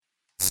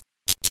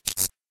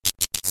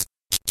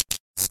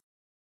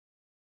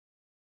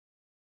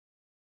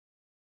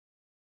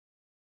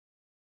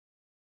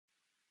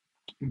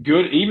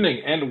Good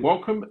evening and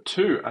welcome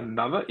to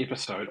another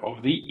episode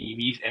of the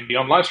EVs and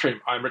Beyond live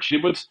stream. I'm Richard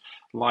Edwards,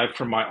 live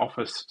from my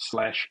office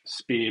slash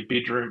spare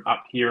bedroom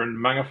up here in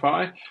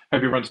Mangawhai. Hope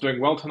everyone's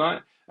doing well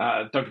tonight.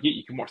 Don't forget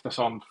you can watch this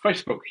on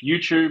Facebook,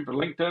 YouTube,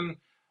 LinkedIn.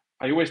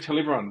 I always tell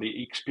everyone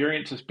the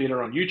experience is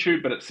better on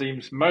YouTube, but it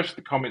seems most of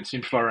the comments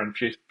seem to flow around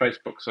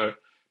Facebook. So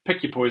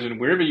pick your poison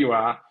wherever you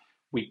are.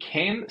 We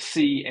can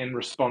see and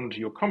respond to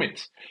your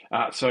comments.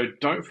 So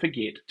don't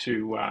forget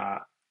to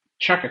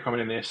chuck a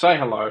comment in there, say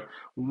hello,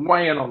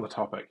 weigh in on the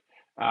topic.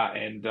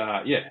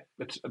 Yeah,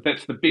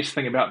 that's the best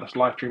thing about this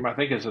live stream, I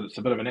think, is that it's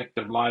a bit of an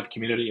active live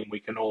community and we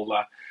can all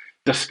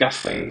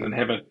discuss things and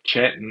have a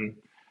chat and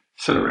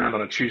sit around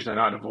on a Tuesday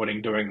night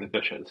avoiding doing the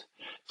dishes.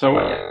 So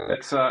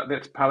that's part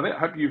of that.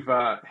 Hope you've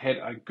had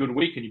a good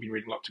week and you've been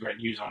reading lots of great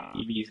news on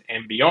EVs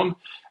and beyond.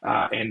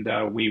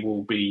 We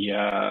will be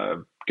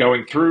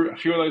going through a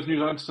few of those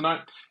news items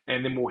tonight,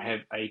 and then we'll have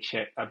a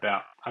chat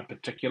about a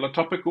particular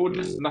topic or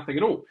just nothing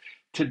at all.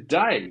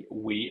 Today,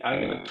 we are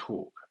going to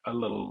talk a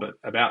little bit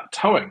about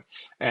towing,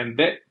 and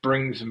that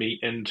brings me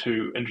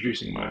into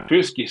introducing my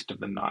first guest of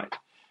the night,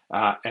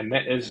 and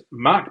that is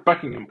Mark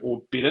Buckingham,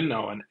 or better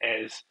known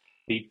as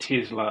the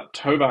Tesla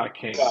Tow Bar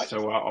King.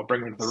 So I'll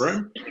bring him into the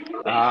room.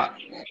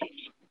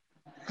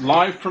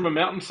 Live from a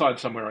mountainside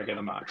somewhere, I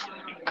gather, Mark.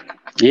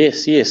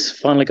 Yes.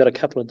 Finally got a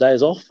couple of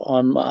days off.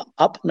 I'm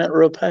up Mount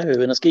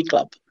Ruapehu in a ski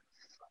club.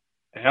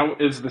 How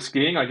is the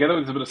skiing? I gather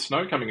there's a bit of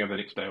snow coming over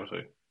the next day or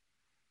two.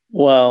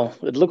 Well,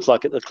 it looks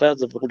like it. The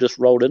clouds have all just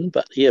rolled in,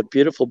 but yeah,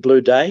 beautiful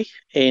blue day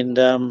and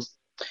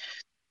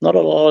not a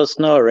lot of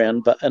snow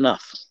around, but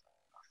enough.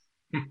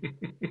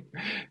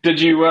 Did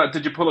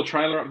you pull a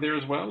trailer up there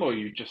as well, or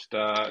you just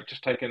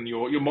taken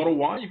your Model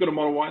Y? You got a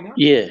Model Y now?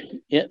 Yeah.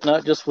 No,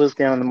 just was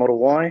down in the Model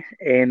Y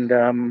and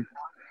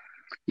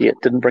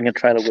didn't bring a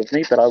trailer with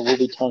me, but I will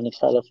be towing a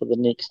trailer for the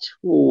next.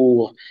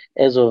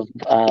 As of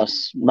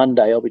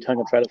Monday, I'll be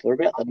towing a trailer for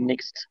about the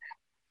next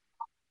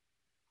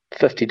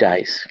 50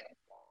 days.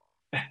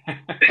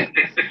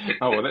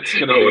 Oh, well, that's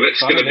going to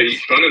be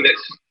fun. And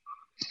that's...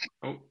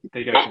 Oh,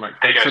 there you go, Mike.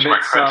 So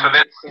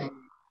that's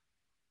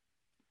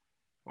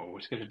we're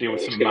just going to deal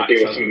with some Mark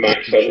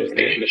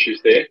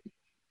issues there.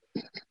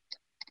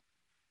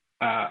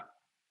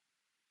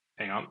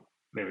 Hang on.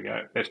 There we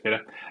go. That's better.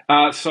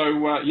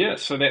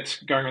 So that's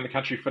going around the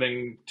country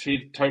fitting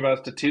tow bars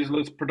to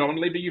Teslas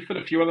predominantly, but you fit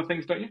a few other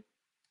things, don't you?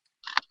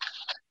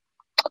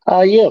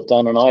 Yeah, I've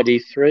done an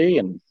ID3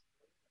 and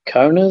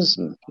Konas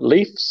and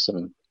Leafs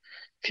and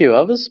a few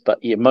others, but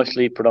yeah,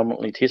 mostly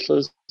predominantly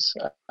Teslas.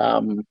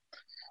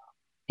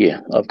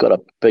 I've got a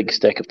big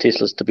stack of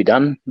Teslas to be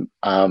done.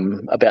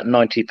 About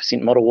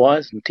 90% Model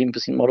Ys and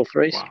 10% Model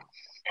 3s. Wow.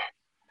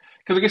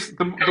 Because I guess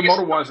the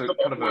Model Ys are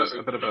kind of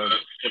a bit of a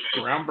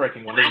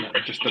groundbreaking one, isn't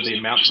it? Just the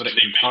amount that it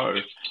can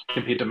tow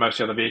compared to most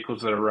of the other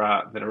vehicles that are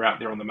out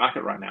there on the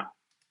market right now.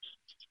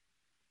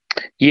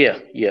 Yeah,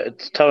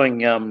 it's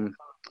towing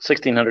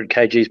 1,600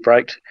 kgs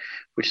braked,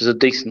 which is a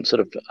decent sort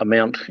of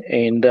amount,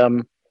 and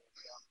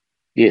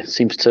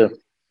seems to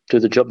do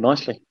the job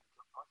nicely.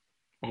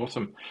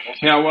 Awesome.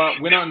 Now,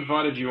 when I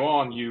invited you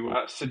on, you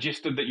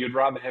suggested that you'd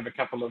rather have a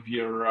couple of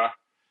your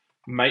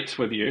mates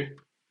with you,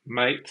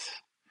 mates.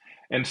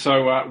 And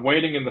so,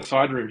 waiting in the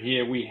side room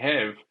here, we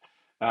have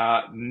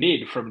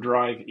Ned from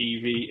Drive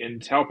EV in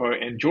Taupo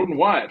and Jordan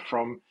Wyatt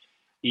from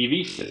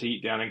EV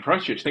City down in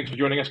Christchurch. Thanks for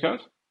joining us,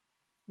 guys.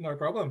 No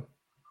problem.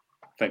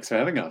 Thanks for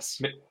having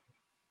us.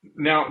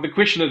 Now, the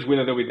question is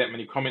whether there'll be that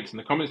many comments in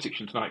the comment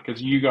section tonight,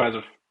 because you guys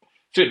are,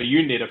 certainly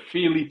you, Ned, are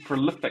fairly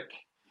prolific.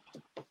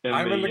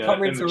 I'm in the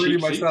comments already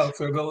myself,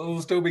 so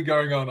it'll still be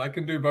going on. I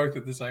can do both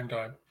at the same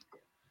time.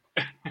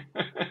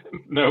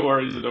 No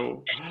worries at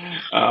all.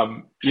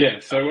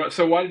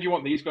 So why did you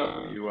want these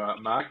guys,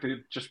 Mark? They're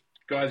just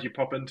guys you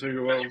bump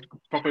into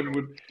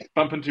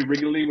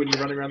regularly when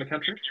you're running around the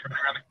country?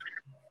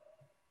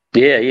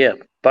 Yeah,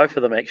 both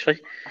of them actually,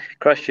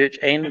 Christchurch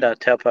and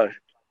Taupo.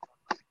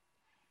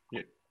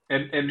 Yeah,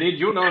 and Ned,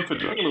 you're known for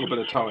doing a little bit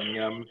of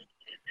towing.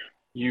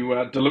 You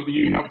help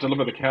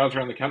deliver the cows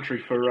around the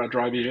country for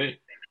Drive EV.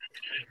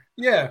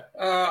 Yeah,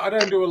 I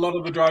don't do a lot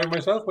of the driving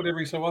myself, but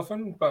every so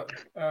often. But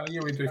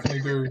we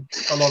definitely do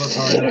a lot of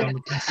towing around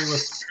the country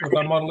with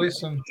our Model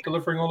S and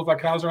delivering all of our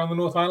cows around the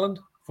North Island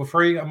for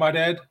free, I might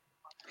add.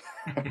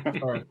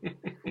 Sorry.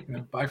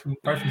 Buy from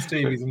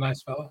Steve, he's a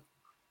nice fella.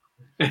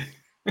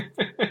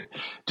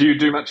 Do you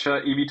do much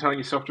EV towing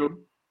yourself,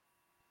 Jordan?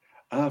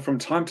 From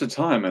time to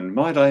time, and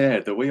might I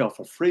add that we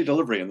offer free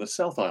delivery in the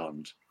South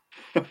Island.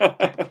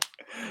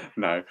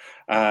 No,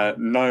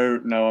 I'm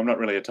not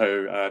really a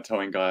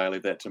towing guy. I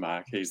leave that to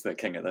Mark. He's the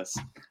king of this.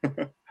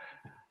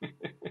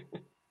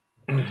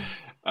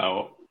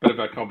 Oh, bit of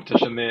a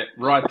competition there.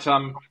 Right,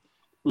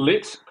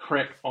 let's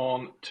crack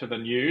on to the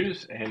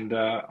news, and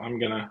I'm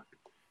going to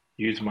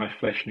use my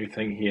flash new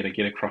thing here to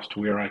get across to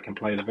where I can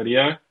play the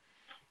video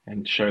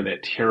and show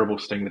that terrible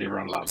sting that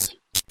everyone loves.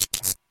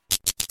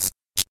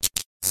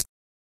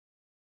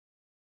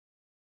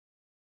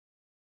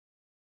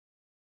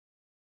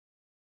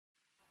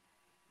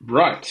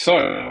 Right,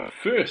 so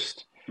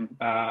first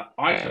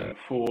item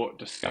for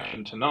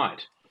discussion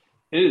tonight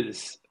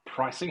is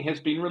pricing has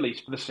been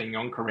released for the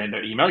SsangYong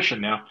Corando eMotion.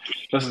 Now,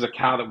 this is a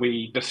car that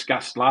we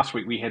discussed last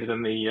week. We had it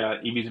in the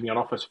EVs and Beyond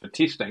office for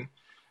testing.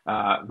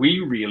 We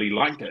really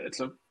liked it. It's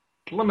a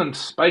blimmin'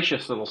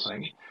 spacious little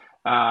thing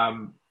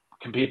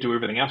compared to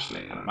everything else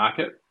in the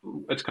market.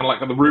 It's kind of like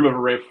the room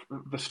of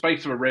the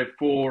space of a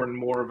RAV4 and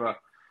more of a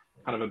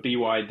kind of a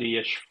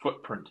BYD-ish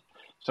footprint.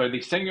 So the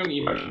SsangYong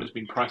eMotion has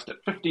been priced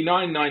at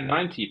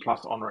 $59,990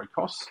 plus on-road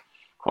costs,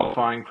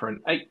 qualifying for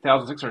an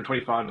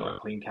 $8,625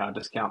 clean car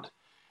discount.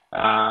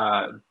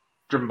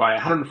 Driven by a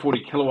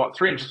 140 kilowatt,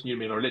 360 Newton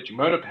meter electric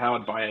motor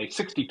powered by a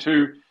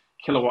 62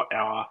 kilowatt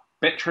hour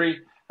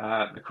battery.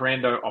 The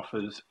Corando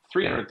offers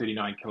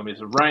 339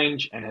 kilometers of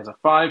range and has a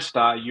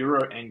 5-star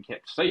Euro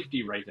NCAP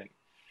safety rating.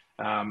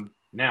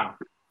 Now,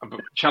 I'll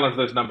challenge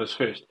those numbers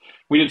first.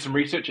 We did some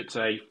research. It's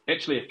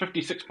actually a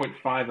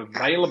 56.5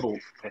 available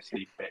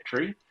capacity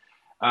battery,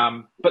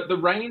 but the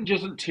range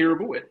isn't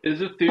terrible. It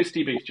is a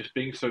thirsty beast, just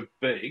being so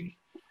big.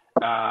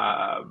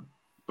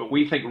 But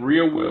we think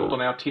real world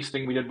on our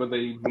testing we did with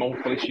the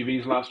multiple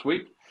SUVs last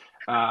week,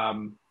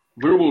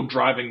 real world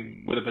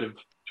driving with a bit of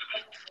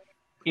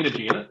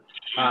energy in it,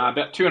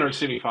 about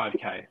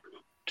 275k,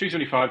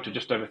 275 to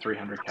just over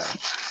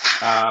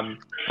 300k.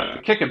 But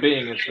the kicker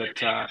being is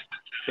that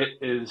it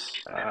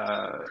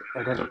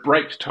has a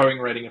braked towing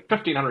rating of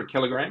 1,500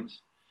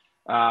 kilograms,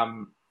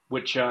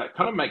 which kind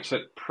of makes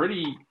it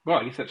pretty, well,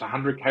 I guess that's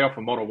 100k off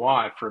a Model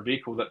Y for a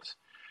vehicle that's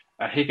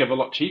a heck of a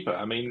lot cheaper.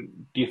 I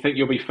mean, do you think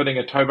you'll be fitting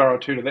a tow bar or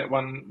two to that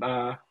one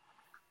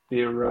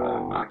there,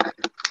 Mark?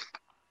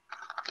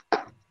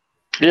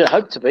 Yeah, I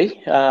hope to be.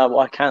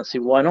 I can't see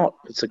why not.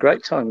 It's a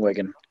great towing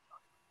wagon.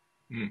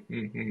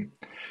 Mm-hmm.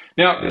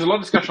 Now, there's a lot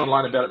of discussion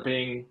online about it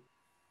being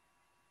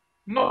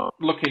not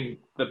looking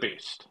the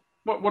best.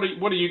 What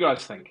do you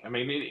guys think? I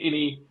mean,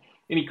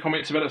 any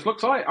comments about its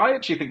looks? I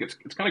actually think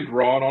it's kind of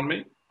grown on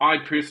me. I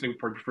personally would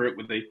probably prefer it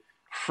with the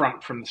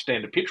front from the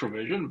standard petrol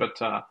version, but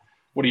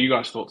what are you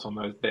guys' thoughts on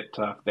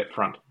that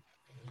front?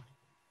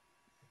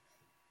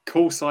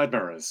 Cool side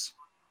mirrors.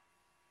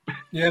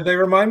 Yeah, they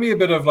remind me a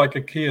bit of like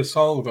a Kia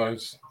Soul,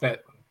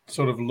 that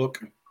sort of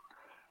look.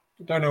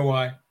 Don't know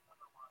why.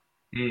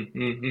 Yeah,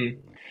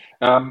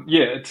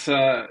 it's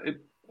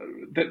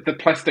the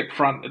plastic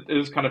front.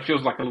 It kind of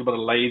feels like a little bit of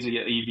lazy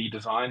EV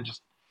design.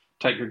 Just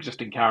take your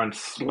existing car and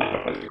slap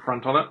a plastic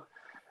front on it.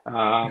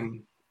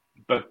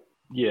 But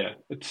yeah,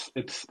 it's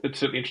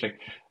certainly interesting.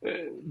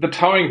 The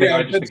towing thing,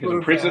 I just think is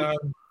impressive.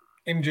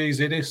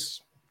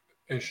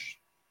 MGZS-ish.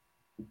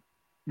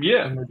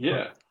 Yeah.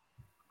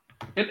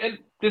 And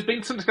there's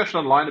been some discussion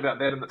online about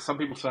that, and that some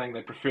people saying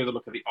they prefer the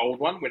look of the old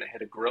one when it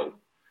had a grille.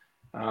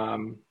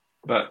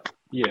 But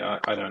yeah,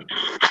 I don't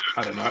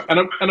know, and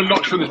I'm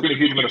not sure there's been a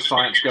huge amount of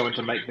science going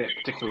to make that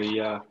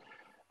particularly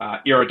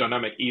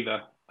aerodynamic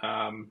either.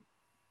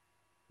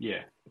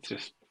 Yeah, it's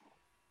just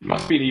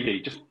must be an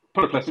EV. Just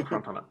put a plastic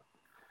front on it.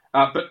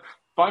 But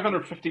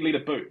 550 litre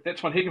boot,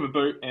 that's one heck of a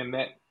boot, and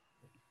that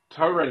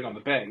tow rating on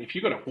the back. If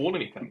you've got to haul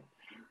anything,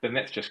 then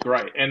that's just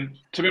great. And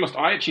to be honest,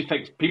 I actually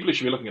think people who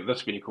should be looking at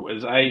this vehicle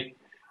is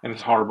and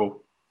it's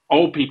horrible,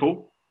 old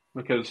people,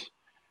 because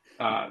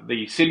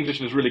the setting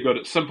position is really good.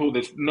 It's simple.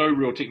 There's no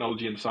real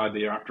technology inside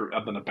there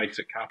other than a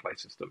basic CarPlay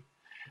system.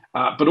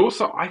 But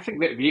also, I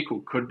think that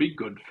vehicle could be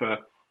good for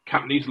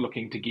companies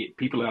looking to get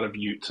people out of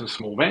utes and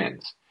small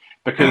vans,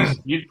 because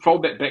you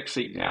fold that back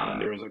seat down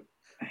and there is a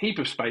heap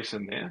of space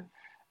in there.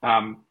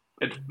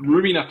 It's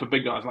roomy enough for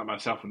big guys like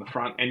myself in the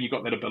front, and you've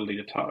got that ability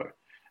to tow.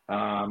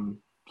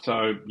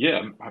 So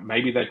yeah,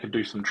 maybe they could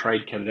do some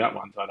trade kitted out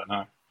ones. I don't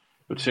know.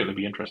 It would certainly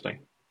be interesting.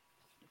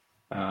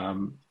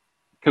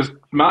 Because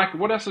Mark,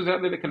 what else is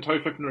out there that can tow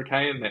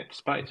 1500k in that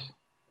space?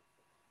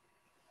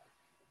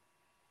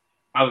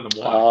 Other than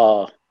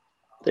Y?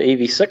 The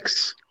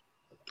EV6,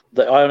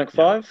 the Ioniq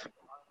 5.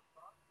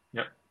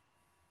 Yep.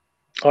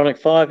 Ioniq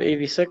 5,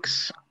 EV6.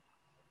 So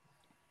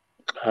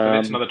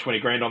that's another 20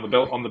 grand on the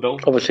bill.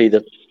 Obviously,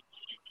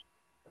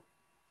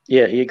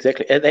 yeah,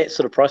 exactly. At that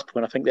sort of price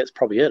point, I think that's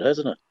probably it,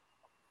 isn't it?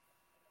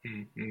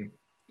 Mm-hmm.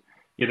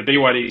 Yeah, the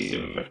BYD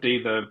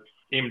 750, the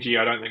MG,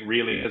 I don't think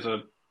really has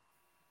a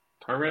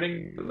tow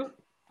rating, is it?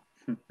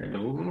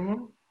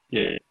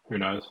 Yeah, who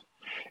knows?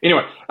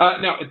 Anyway,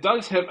 now it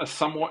does have a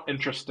somewhat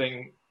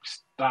interesting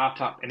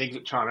startup and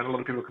exit time, and a lot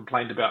of people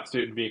complained about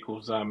certain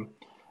vehicles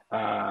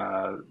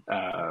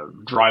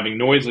driving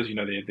noises. You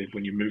know, they're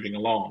when you're moving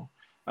along.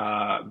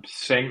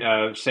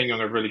 SsangYong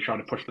are really trying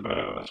to push the boat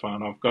on this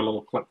one. I've got a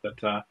little clip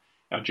that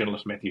our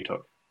journalist Matthew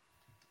took.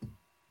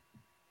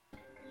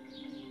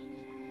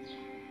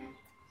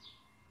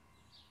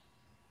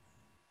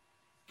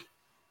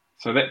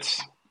 So that's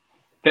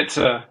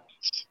a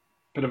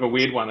bit of a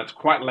weird one. It's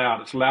quite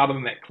loud. It's louder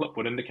than that clip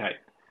would indicate.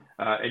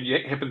 And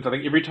it happens, I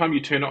think, every time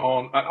you turn it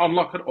on,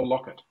 unlock it or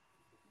lock it.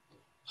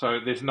 So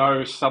there's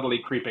no subtly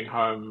creeping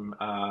home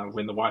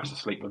when the wife's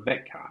asleep with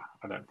that car,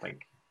 I don't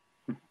think.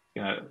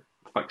 You know,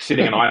 it's like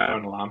setting an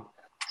iPhone alarm.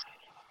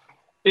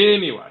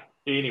 Anyway.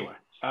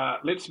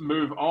 let's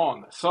move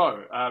on.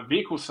 So,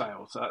 vehicle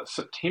sales.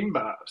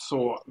 September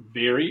saw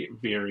very,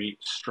 very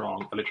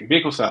strong electric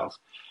vehicle sales.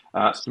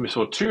 So we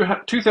saw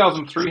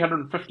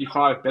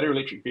 2,355 battery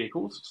electric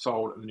vehicles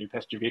sold in the new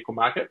passenger vehicle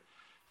market,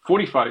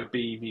 45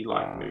 BEV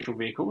light commercial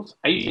vehicles,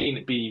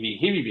 18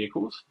 BEV heavy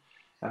vehicles,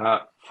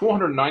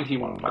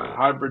 491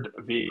 hybrid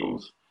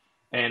vehicles,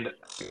 and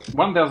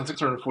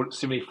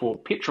 1,674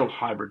 petrol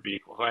hybrid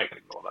vehicles. I can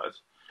ignore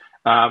those.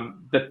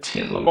 The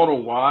Tesla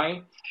Model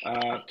Y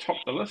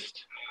topped the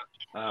list.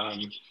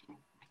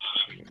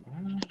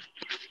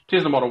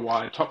 Tesla Model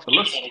Y topped the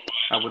list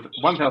with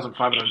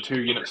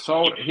 1,502 units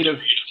sold, ahead of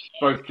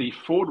both the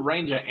Ford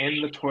Ranger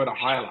and the Toyota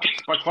Hilux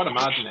by quite a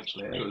margin,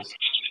 actually. It was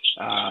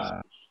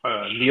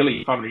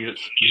nearly 500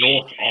 units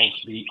north of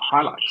the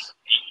Hilux.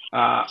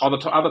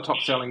 Other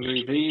top-selling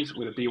EVs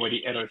were the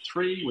BYD Atto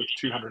 3 with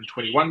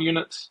 221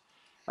 units,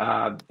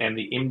 and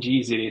the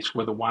MG ZS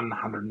with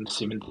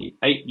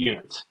 178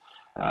 units.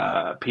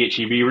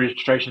 PHEV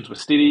registrations were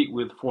steady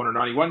with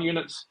 491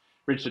 units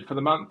registered for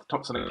the month.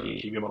 Top-selling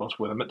PHEV models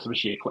were the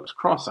Mitsubishi Eclipse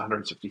Cross,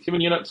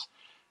 167 units,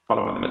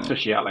 followed by the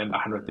Mitsubishi Outlander,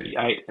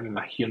 138, and then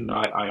the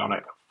Hyundai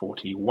Ioniq,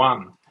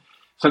 41.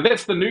 So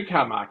that's the new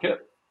car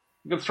market.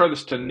 I'm going to throw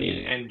this to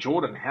Ned and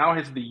Jordan. How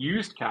has the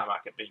used car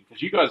market been?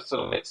 Because you guys are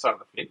sort of on that side of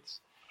the fence.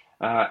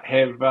 How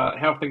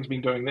have things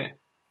been doing there?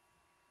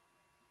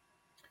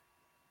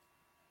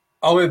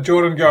 I'll let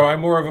Jordan go.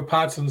 I'm more of a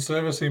parts and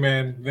servicing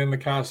man than the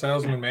car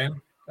salesman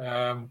man.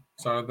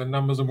 So the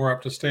numbers are more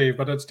up to Steve,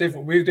 but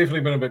we've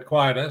definitely been a bit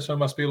quieter. So it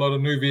must be a lot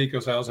of new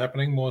vehicle sales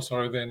happening, more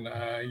so than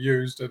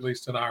used, at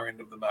least in our end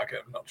of the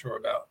market. I'm not sure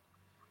about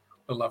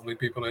the lovely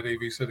people at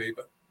EV City,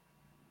 but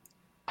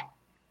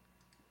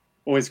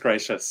always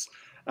gracious.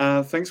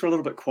 Things were a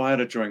little bit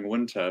quieter during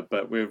winter,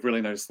 but we've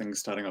really noticed things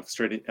starting off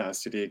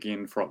steady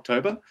again for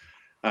October.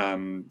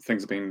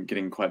 Things have been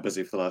getting quite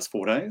busy for the last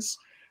 4 days.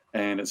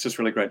 And it's just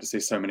really great to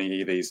see so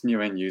many EVs, new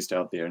and used,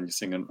 out there. And you're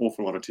seeing an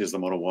awful lot of Tesla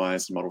Model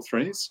Ys and Model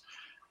 3s.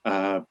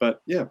 But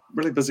yeah,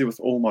 really busy with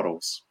all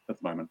models at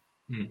the moment.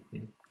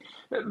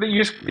 Mm-hmm. The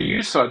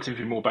used side seems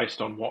to be more based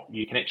on what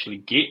you can actually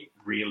get,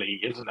 really,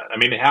 isn't it? I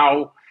mean,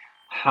 how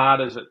hard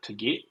is it to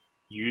get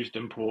used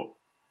import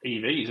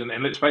EVs?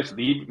 And let's face it,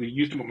 the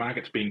used import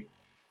market's been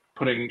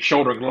putting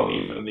shoulder and glove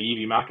in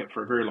the EV market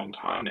for a very long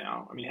time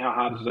now. I mean, how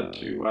hard is it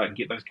to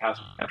get those cars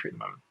in the country at the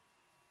moment?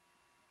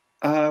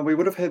 We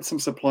would have had some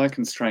supply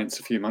constraints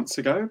a few months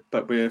ago,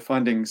 but we're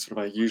finding sort of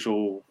our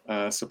usual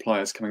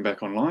suppliers coming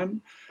back online.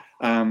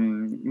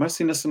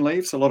 Mostly Nissan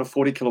Leafs, a lot of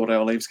 40 kilowatt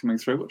hour Leafs coming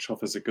through, which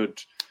offers a good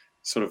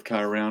sort of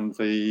car around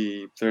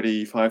the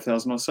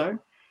 35,000 or so.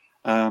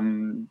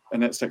 And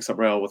that stacks up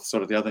well with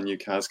sort of the other new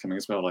cars coming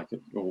as well. Like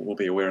we'll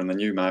be aware in the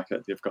new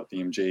market, they've got the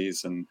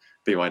MGs and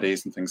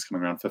BYDs and things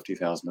coming around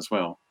 50,000 as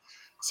well.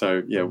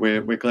 So yeah,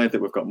 we're glad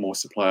that we've got more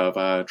supply of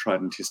our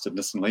tried and tested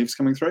Nissan Leafs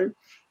coming through,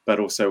 but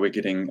also we're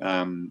getting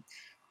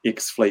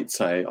ex-fleet,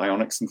 say,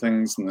 Ioniqs and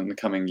things, and in the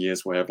coming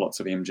years we'll have lots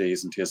of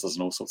MGs and Teslas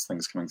and all sorts of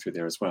things coming through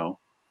there as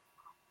well.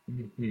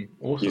 Mm-hmm.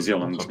 Awesome. New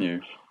Zealand's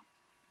new.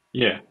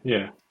 Yeah.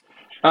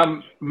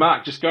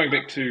 Mark, just going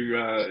back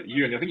to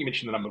you, and I think you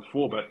mentioned the number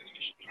before, but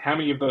how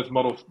many of those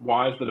Model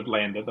Ys that have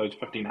landed, those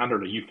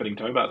 1,500, are you fitting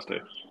tow bars to?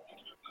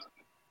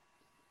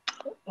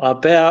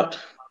 About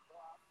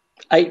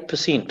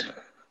 8%.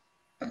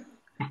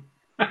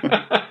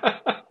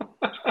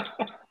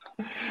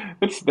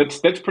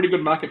 That's pretty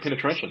good market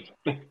penetration.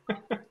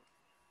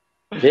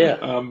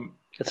 Yeah,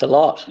 it's a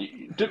lot.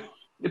 Do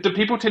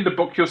people tend to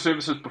book your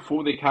services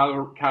before their car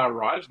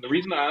arrives? And the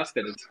reason I ask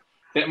that is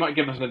that might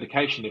give us an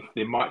indication if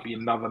there might be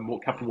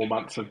couple more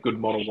months of good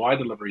Model Y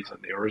deliveries in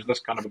there, or is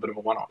this kind of a bit of a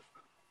one-off?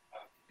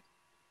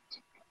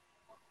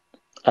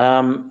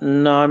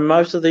 No,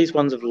 most of these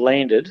ones have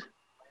landed,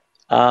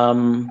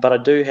 but I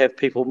do have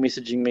people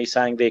messaging me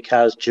saying their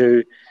car's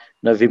due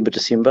November,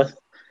 December,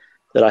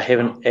 that I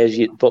haven't as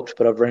yet booked,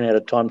 but I've run out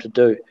of time to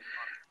do.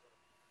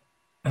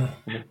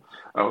 Yeah.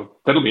 Oh,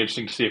 that'll be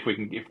interesting to see if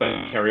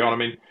they carry on. I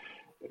mean,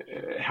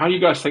 how do you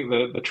guys think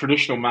the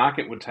traditional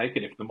market would take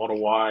it if the Model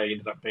Y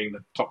ended up being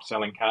the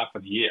top-selling car for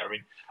the year? I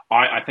mean,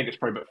 I think it's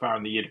probably a bit far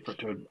in the year for it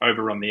to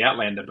overrun the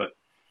Outlander, but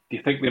do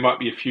you think there might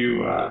be a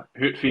few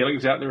hurt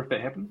feelings out there if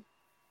that happens?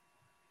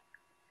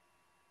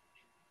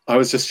 I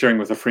was just sharing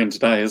with a friend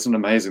today, isn't it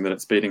amazing that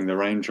it's beating the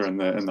Ranger and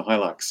the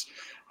Hilux?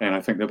 And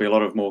I think there'll be a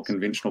lot of more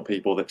conventional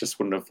people that just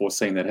wouldn't have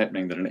foreseen that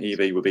happening, that an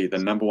EV would be the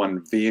number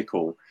one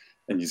vehicle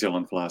in New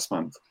Zealand for last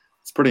month.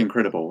 It's pretty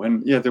incredible.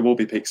 And yeah, there will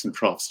be peaks and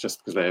troughs just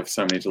because they have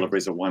so many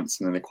deliveries at once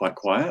and then they're quite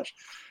quiet.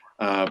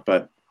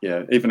 But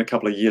yeah, even a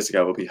couple of years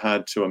ago, it would be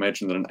hard to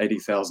imagine that an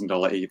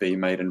 $80,000 EV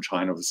made in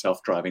China with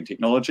self-driving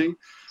technology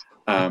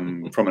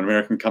from an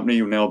American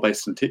company now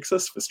based in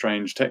Texas for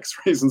strange tax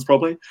reasons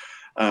probably.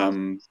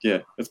 Yeah,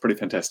 it's pretty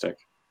fantastic.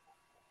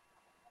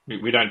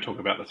 We don't talk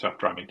about the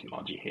self-driving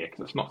technology here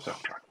because it's not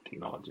self-driving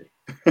technology.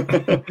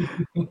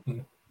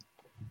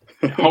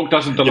 Hulk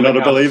doesn't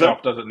deliver cars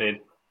himself, does it, Ned?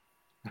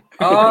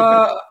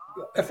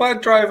 If I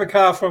drive a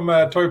car from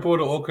Taupo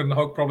to Auckland,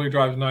 Hulk probably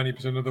drives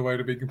 90% of the way,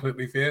 to be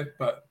completely fair.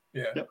 But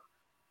yeah. Yep.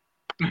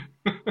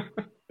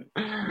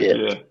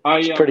 Yeah, Yeah,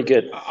 it's pretty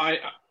good. I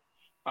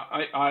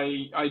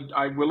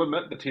will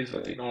admit the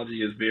Tesla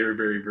technology is very,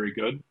 very, very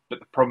good, but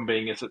the problem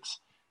being is it's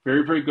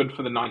very, very good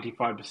for the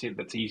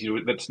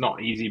 95% that's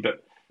not easy,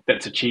 but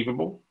that's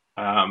achievable.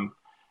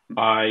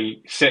 I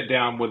sat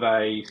down with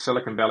a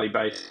Silicon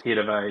Valley-based head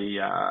of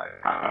a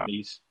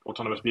company's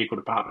autonomous vehicle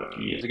department a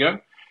few years ago.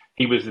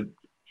 He was the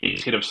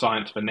head of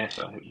science for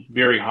NASA,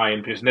 very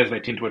high-end person, as they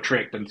tend to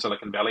attract in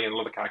Silicon Valley, and a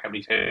lot of car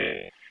companies have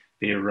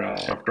their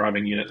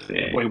self-driving units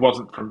there. Well, he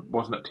wasn't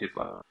at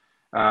Tesla.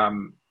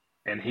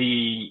 And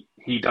he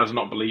does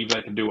not believe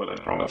they can do what they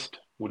promised,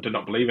 or did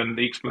not believe. And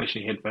the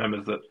explanation he had for him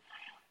is that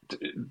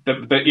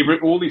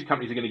all these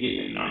companies are going to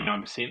get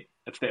 99%.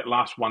 It's that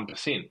last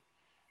 1%.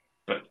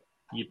 But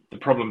the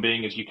problem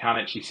being is you can't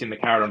actually send the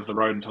car onto the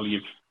road until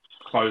you've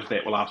closed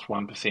that last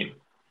 1%,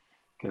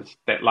 because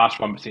that last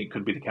 1%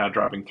 could be the car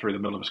driving through the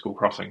middle of a school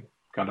crossing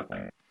kind of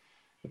thing.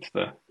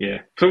 So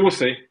we'll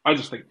see. I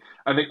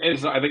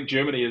think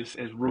Germany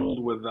has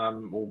ruled with or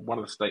one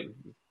of the states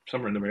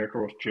somewhere in America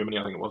or Germany,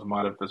 I think it was,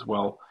 might have as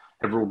well,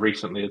 have ruled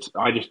recently.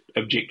 I just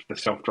object to the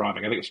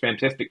self-driving. I think it's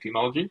fantastic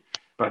technology,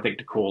 but I think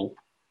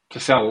to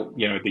sell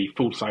the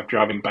full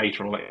self-driving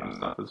beta and all that kind of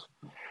stuff is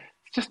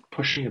just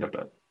pushing it a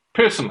bit.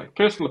 Personal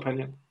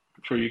opinion.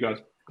 I'm sure you guys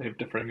have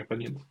differing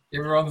opinions.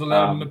 Everyone's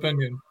allowed an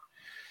opinion.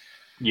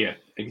 Yeah,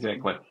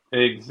 exactly.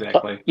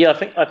 Yeah, I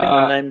think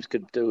the names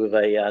could do with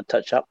a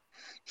touch up.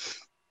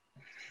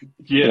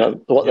 Yeah,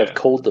 they've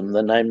called them.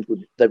 The names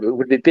would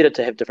be better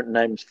to have different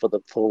names for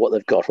what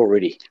they've got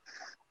already.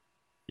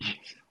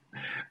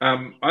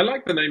 I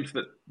like the names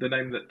that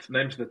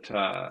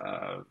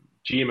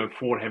GM and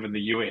Ford have in the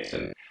US.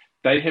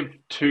 They have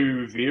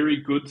two very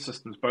good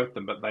systems, both of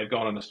them, but they've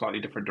gone in a slightly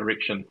different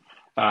direction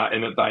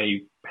in that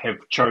they have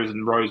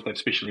chosen roads they've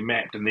specially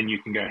mapped, and then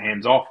you can go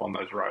hands off on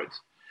those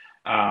roads.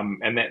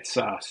 And that's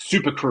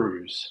Super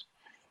Cruise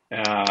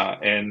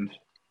and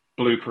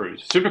Blue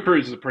Cruise. Super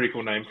Cruise is a pretty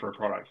cool name for a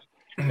product,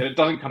 and it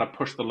doesn't kind of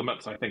push the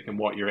limits, I think, in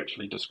what you're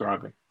actually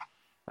describing.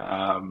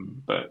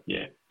 But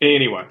yeah,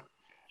 anyway.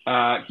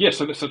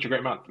 So that's such a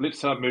great month.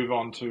 Let's move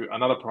on to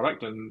another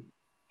product, and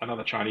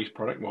another Chinese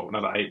product. Well,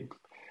 I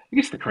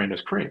guess the Korean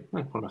is Korean.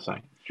 What am I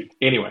saying?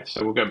 Anyway,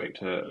 so we'll go back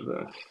to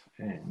this.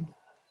 And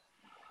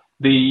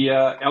the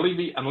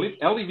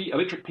LEV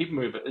electric people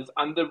mover is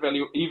under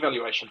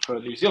evaluation for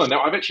New Zealand.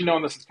 Now, I've actually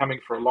known this is coming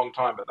for a long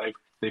time, but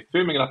they're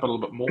firming it up a little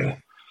bit more.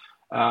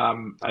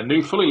 A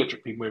new fully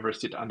electric people mover is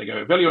set to undergo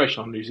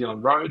evaluation on New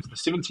Zealand roads. The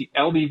 7-seat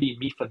LDV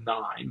MEFA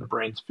 9, the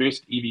brand's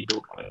first EV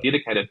built on a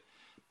dedicated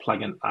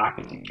plug-in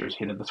architecture, is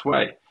headed this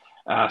way.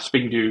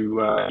 Speaking to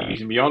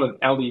EVs and Beyond, an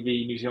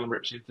LDV New Zealand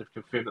representative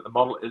confirmed that the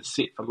model is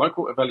set for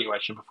local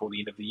evaluation before the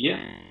end of the year.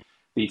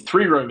 The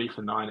 3-row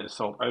MEFA 9 is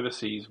sold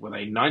overseas with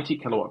a 90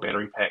 kilowatt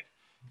battery pack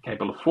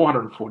capable of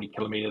 440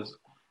 kilometers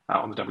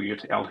on the W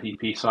to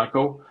LTP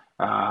cycle.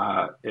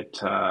 It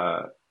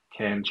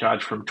can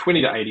charge from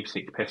 20 to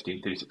 80% capacity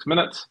in 36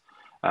 minutes.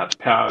 It's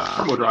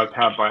front-wheel drive,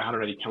 powered by a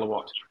 180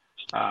 kilowatt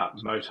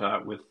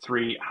motor with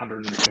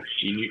 350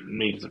 newton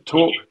meters of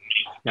torque.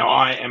 Now,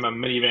 I am a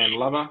minivan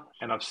lover,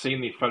 and I've seen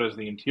the photos of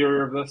the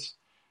interior of this.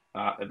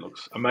 It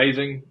looks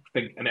amazing. I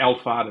think an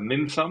Alphard and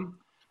then some.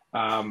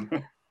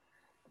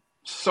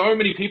 So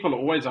many people are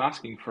always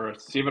asking for a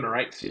 7 or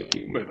 8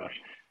 seat mover.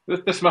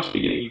 This must be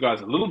getting you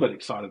guys a little bit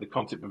excited, the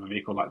concept of a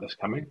vehicle like this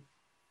coming.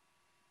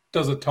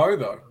 Does it tow,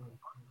 though?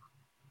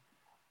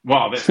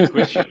 Wow, that's the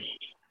question.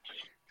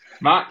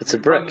 Mark, it's a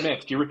brick. Run the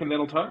maths. Do you reckon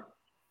that'll tow?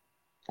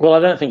 Well, I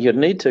don't think you'd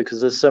need to,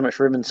 because there's so much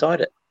room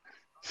inside it.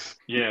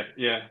 Yeah.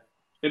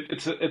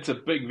 It's a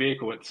big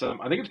vehicle. I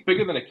think it's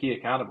bigger than a Kia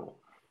Carnival,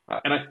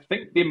 and I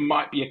think there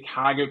might be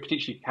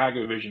potentially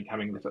cargo version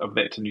coming of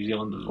that to New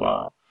Zealand as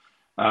well.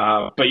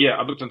 But yeah,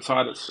 I looked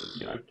inside. It's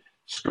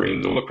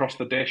screens all across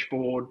the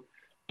dashboard,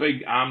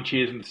 big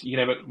armchairs, and you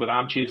can have it with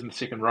armchairs in the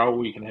second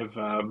row. You can have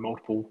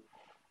multiple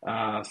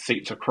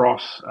seats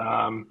across.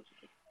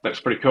 That's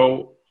pretty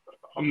cool.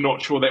 I'm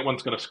not sure that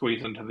one's going to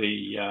squeeze into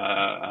the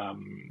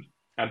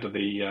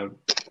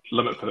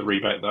limit for the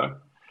rebate though.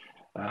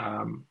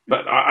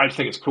 But I just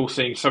think it's cool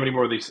seeing so many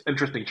more of these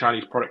interesting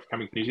Chinese products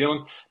coming to New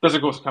Zealand. This,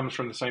 of course, comes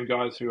from the same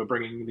guys who are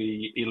bringing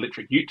the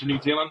electric Ute to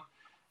New Zealand,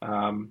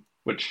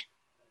 which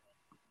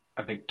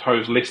I think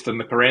tows less than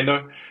the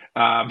Corando.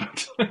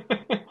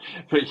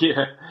 But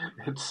yeah,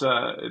 it's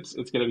going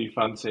to be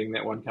fun seeing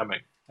that one coming.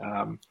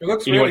 It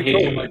looks really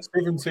cool. Like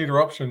 7-seater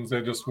options,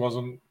 there just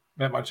wasn't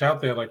that much out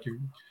there. Like you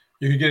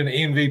could get an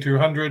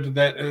ENV200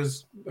 that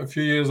is a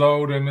few years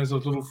old and there's a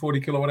little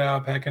 40 kilowatt hour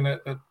pack in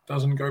it that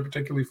doesn't go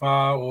particularly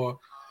far, or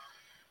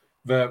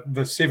the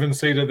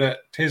 7-seater that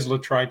Tesla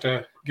tried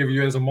to give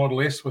you as a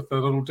Model S with the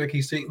little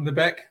dicky seat in the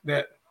back,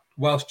 that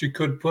whilst you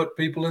could put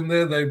people in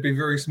there, they'd be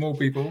very small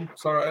people.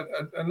 So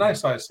a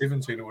nice size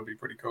 7-seater would be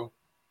pretty cool.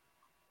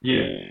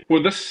 Yeah.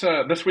 Well, this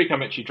week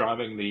I'm actually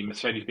driving the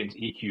Mercedes-Benz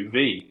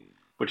EQV,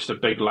 which is a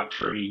big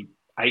luxury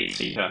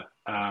 8-seater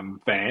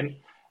van.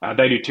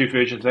 They do two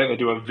versions of that. They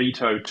do a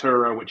Vito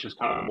Tourer, which is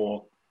kind of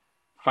more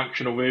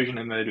functional version,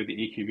 and they do the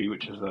EQV,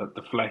 which is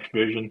the flash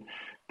version.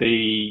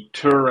 The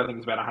Tour, I think,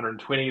 is about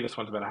 120. This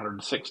one's about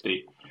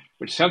 160,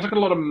 which sounds like a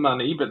lot of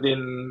money. But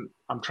then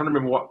I'm trying to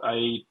remember what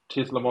a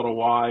Tesla Model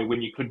Y,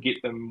 when you could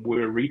get them,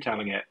 were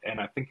retailing at, and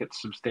I think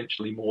it's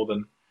substantially more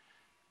than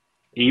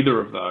either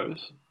of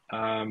those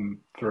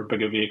for a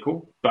bigger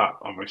vehicle. But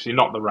obviously,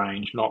 not the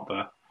range, not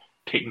the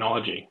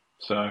technology.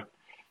 So,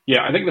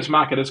 yeah, I think this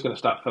market is going to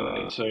start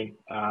filling in soon.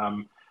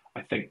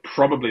 I think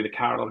probably the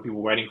car a lot of people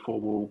are waiting for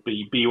will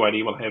be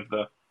BYD will have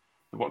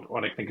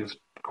what I think is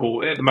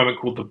called at the moment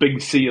called the Big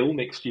Seal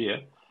next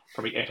year,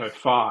 probably Atto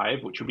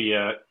 5, which will be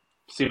a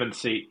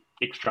 7-seat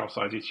X-Trail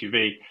size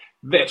SUV.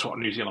 That's what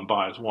New Zealand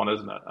buyers want,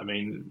 isn't it? I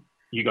mean,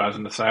 you guys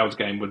in the sales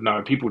game would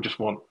know. People just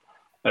want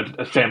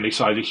a family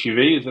size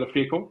SUV. Is it a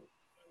fair call?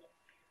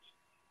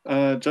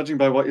 Judging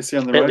by what you see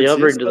on the At roads, the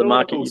other yes, end of the but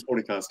market, all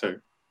sporty cars too.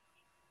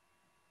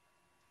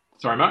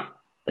 Sorry, mate?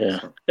 Yeah.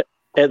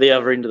 At the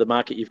other end of the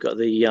market, you've got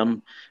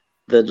the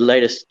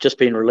latest, just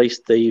been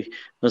released, the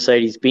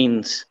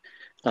Mercedes-Benz,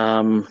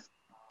 the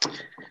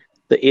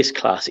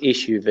S-Class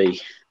SUV.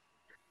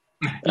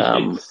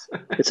 Yes.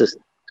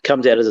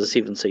 Comes out as a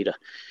 7-seater.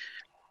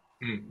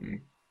 Mm-hmm.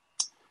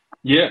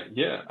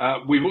 Yeah.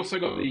 We've also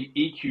got the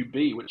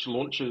EQB, which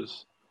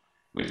launches.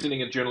 We're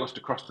sending a journalist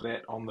across to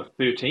that on the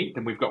 13th,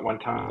 and we've got one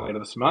coming later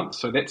this month.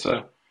 So that's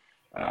a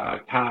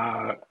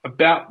car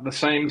about the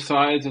same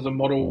size as a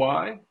Model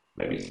Y,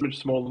 maybe a smidge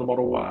smaller than a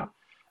Model Y.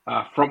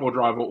 Front-wheel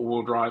drive or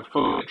all-wheel drive,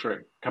 full electric,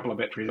 a couple of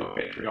battery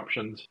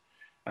options.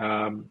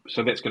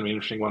 So that's going to be an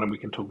interesting one, and we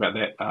can talk about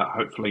that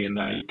hopefully in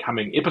a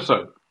coming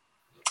episode.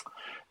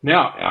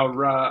 Now,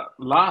 our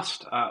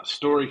last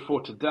story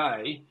for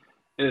today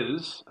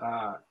is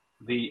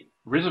the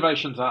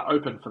reservations are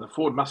open for the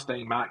Ford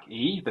Mustang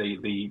Mach-E,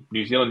 the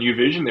New Zealand new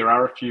version. There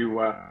are a few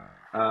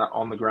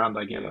on the ground,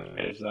 I guess,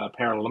 as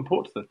parallel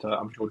imports that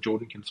I'm sure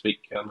Jordan can speak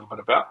a little bit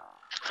about.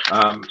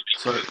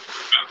 So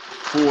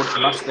Ford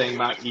Mustang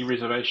Mach-E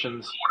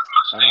reservations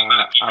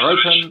are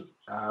open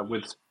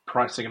with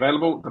pricing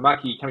available. The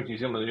Mach-E coming to New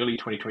Zealand in early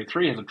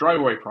 2023 has a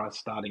drive-away price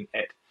starting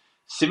at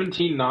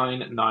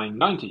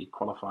 $79,990,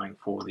 qualifying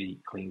for the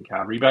Clean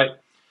Car rebate.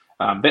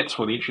 That's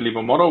for the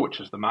entry-level model, which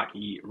is the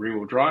Mach-E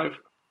rear-wheel drive,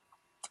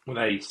 with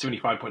a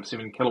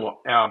 75.7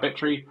 kilowatt-hour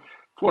battery,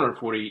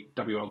 440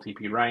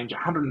 WLTP range,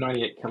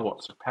 198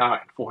 kilowatts of power,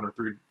 and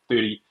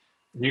 430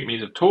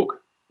 newton-meters of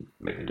torque.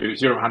 They can do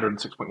 0 to 100 in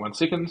 6.1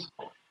 seconds.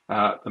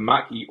 The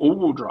Mach-E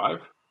all-wheel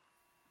drive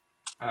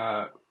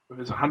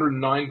is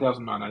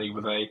 109,990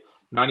 with a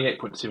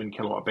 98.7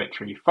 kilowatt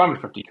battery,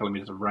 550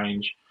 kilometers of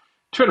range,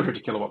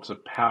 250 kilowatts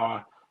of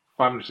power,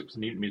 506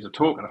 newton-meters of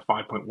torque, and a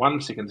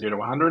 5.1 second 0 to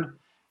 100.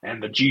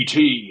 And the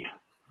GT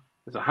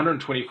is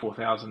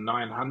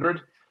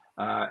 124,900,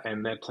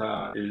 and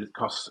that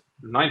costs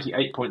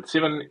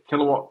 98.7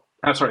 kilowatt.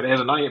 It has a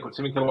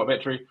 98.7 kilowatt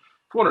battery,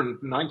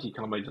 490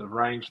 kilometers of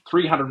range,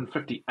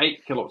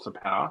 358 kilowatts of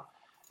power,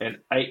 and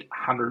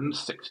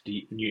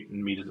 860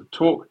 newton meters of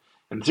torque,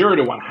 and 0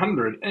 to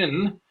 100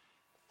 in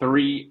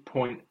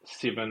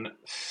 3.7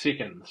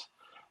 seconds.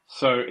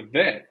 So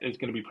that is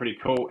going to be pretty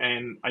cool,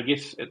 and I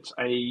guess it's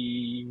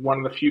one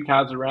of the few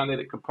cars around there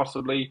that could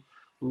possibly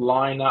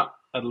line up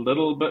a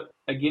little bit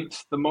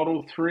against the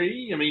Model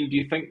 3. I mean,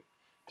 does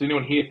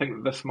anyone here think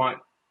that this might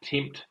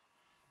tempt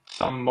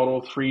some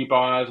Model 3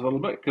 buyers a little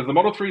bit? Because the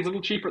Model 3 is a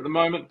little cheaper at the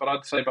moment, but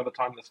I'd say by the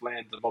time this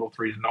lands, the Model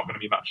 3 is not going to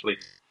be much less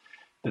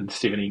than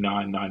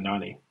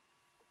 $79,990.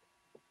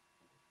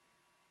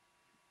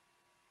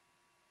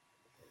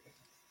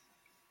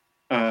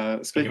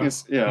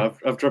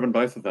 I've driven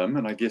both of them,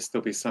 and I guess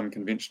there'll be some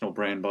conventional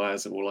brand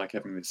buyers that will like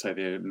having, say,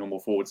 their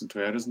normal Fords and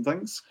Toyotas and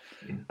things.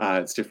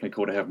 It's definitely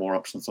cool to have more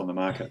options on the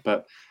market,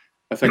 but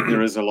I think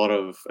there is a lot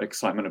of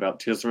excitement about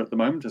Tesla at the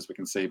moment, as we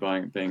can see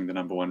being the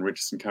number one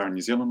registered car in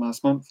New Zealand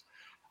last month.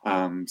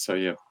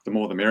 The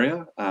more the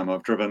merrier.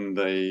 I've driven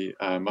the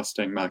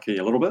Mustang Mach-E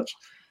a little bit,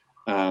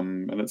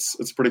 and it's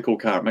a pretty cool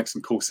car. It makes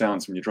some cool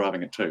sounds when you're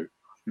driving it too.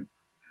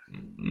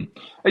 Mm-hmm.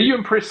 Are you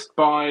impressed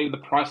by the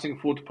pricing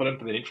Ford's put in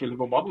for the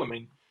entry-level model? I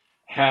mean,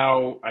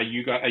 how are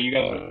you guys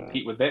going to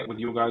compete with that, with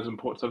your guys'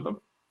 imports of them?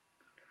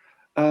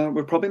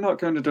 We're probably not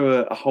going to do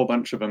a whole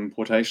bunch of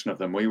importation of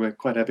them. We were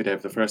quite happy to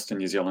have the first in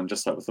New Zealand,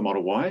 just like with the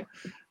Model Y,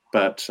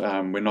 but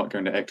we're not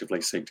going to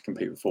actively seek to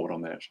compete with Ford on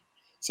that.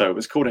 So it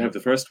was cool to have the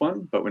first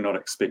one, but we're not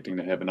expecting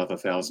to have another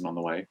 1,000 on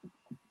the way.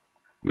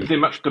 Was there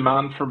much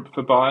demand from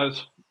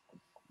buyers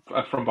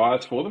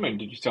for them, and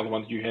did you sell the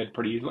ones you had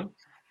pretty easily?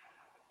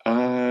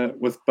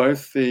 With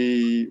both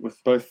the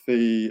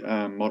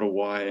Model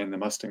Y and the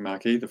Mustang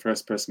Mach-E, the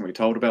first person we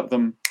told about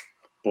them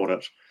bought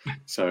it.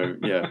 So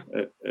yeah,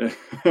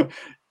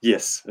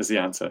 yes is the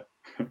answer.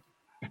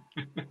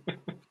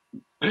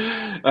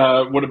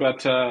 What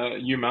about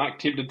you, Mark?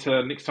 Tempted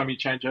to next time you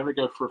change over,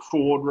 go for a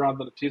Ford rather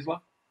than a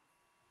Tesla?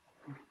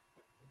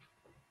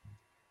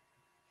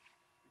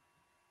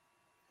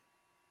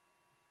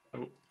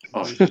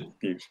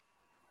 Huge.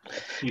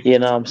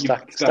 I'm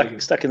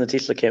stuck in the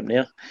Tesla camp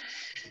now.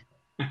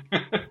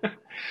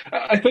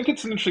 I think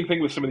it's an interesting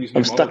thing with some of these new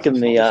models. I'm stuck in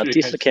the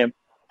Tesla camp.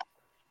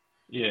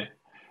 Yeah.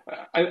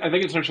 I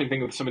think it's an interesting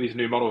thing with some of these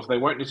new models. They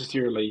won't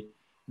necessarily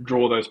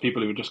draw those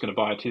people who are just going to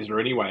buy a Tesla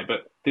anyway,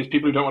 but there's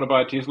people who don't want to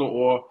buy a Tesla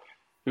or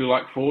who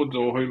like Fords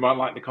or who might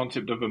like the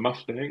concept of a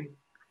Mustang.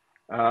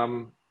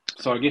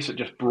 So I guess it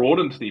just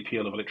broadens the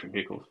appeal of electric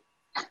vehicles.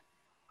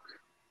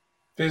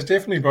 There's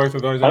definitely both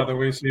of those out there.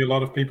 We see a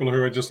lot of people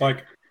who are just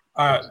like,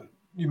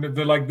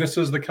 they're like, this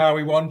is the car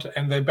we want,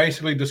 and they're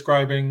basically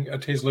describing a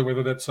Tesla,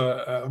 whether that's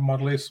a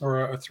Model S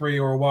or a 3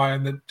 or a Y,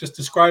 and they're just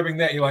describing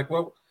that. You're like,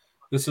 well,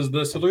 this is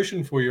the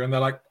solution for you. And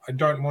they're like, I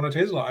don't want a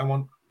Tesla. I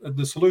want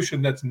the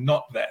solution that's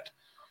not that.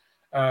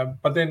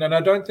 But then, and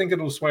I don't think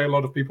it'll sway a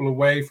lot of people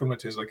away from a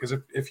Tesla, because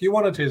if you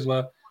want a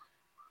Tesla,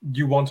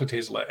 you want a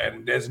Tesla,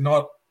 and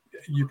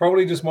you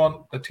probably just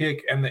want the tech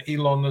and the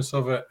Elonness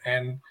of it,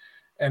 and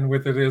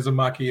whether there's a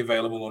Mach-E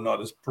available or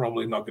not is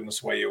probably not going to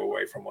sway you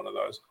away from one of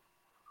those.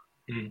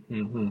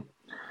 Mm-hmm.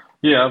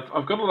 Yeah,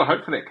 I've got a lot of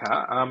hope for that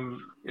car.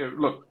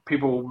 Look,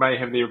 people may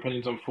have their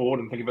opinions on Ford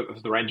and think of it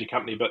as the Ranger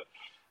company, but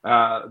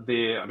I've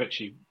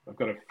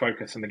got a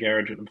Focus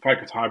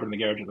Focus Hybrid in the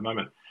garage at the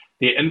moment.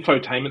 Their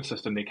infotainment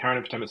system, their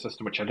current infotainment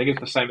system, which I think is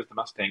the same as the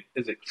Mustang,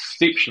 is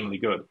exceptionally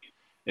good.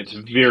 It's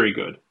very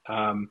good.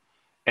 And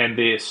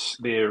their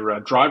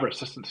driver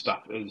assistance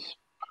stuff is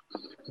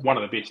one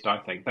of the best, I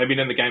think. They've been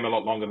in the game a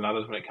lot longer than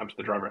others when it comes to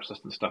the driver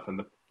assistance stuff,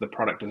 and the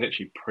product is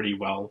actually pretty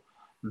well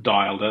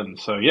dialed in.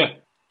 So yeah,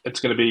 it's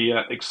going to be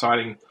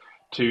exciting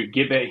to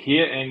get that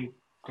here, and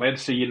glad to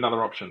see yet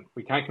another option.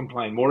 We can't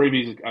complain. More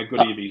EVs are good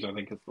EVs, I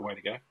think, is the way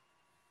to go.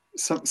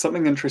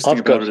 Something interesting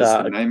about it is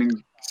the naming.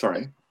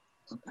 Sorry.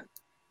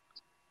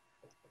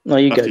 No,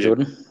 you go,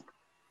 Jordan.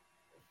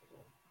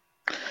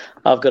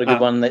 I've got a good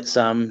one that's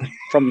from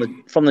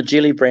the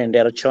Geely brand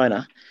out of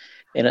China,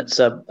 and it's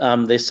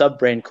their sub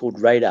brand called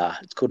Radar.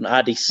 It's called an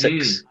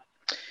RD6,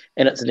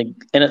 and it's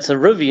a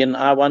Rivian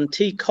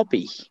R1T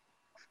copy.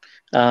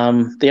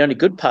 The only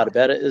good part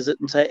about it is it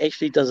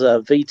actually does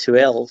a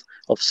V2L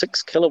of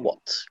 6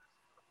 kilowatts.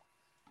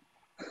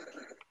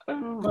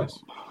 Nice.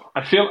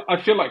 I feel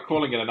like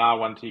calling it an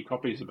R1T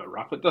copy is a bit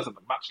rough. It doesn't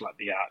look much like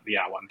the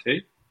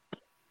R1T.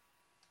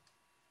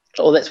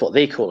 Oh, that's what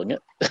they're calling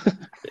it. The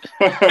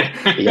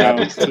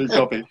RD6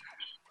 copy.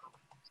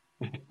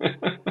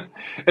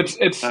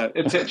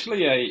 It's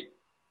actually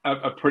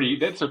a pretty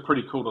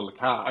cool little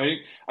car.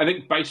 I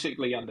think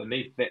basically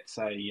underneath that's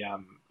a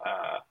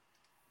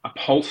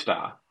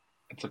Polestar.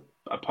 It's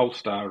a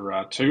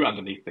Polestar 2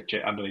 underneath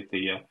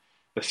the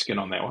skin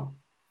on that one.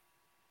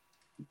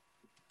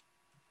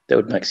 That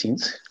would make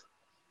sense.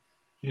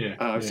 Yeah.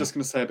 I was just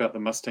going to say about the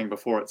Mustang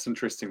before. It's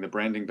interesting, the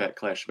branding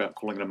backlash about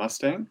calling it a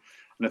Mustang,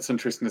 and it's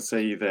interesting to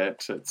see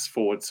that it's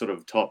Ford's sort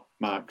of top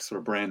mark sort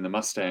of brand, the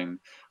Mustang,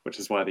 which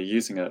is why they're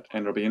using it.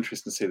 And it'll be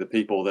interesting to see the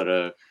people that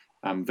are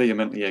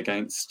vehemently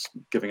against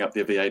giving up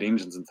their V8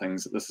 engines and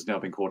things, that this has now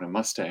been called a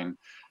Mustang.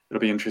 It'll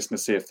be interesting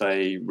to see if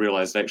they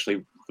realise that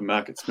actually the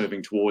market's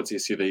moving towards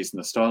SUVs in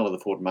the style of the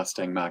Ford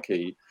Mustang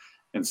Mach-E.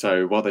 And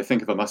so while they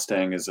think of a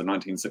Mustang as a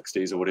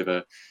 1960s or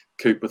whatever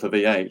coupe with a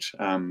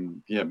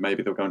V8,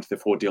 maybe they'll go into their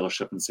Ford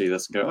dealership and see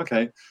this and go,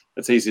 okay,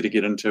 it's easy to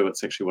get into.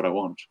 It's actually what I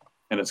want.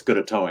 And it's good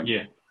at towing.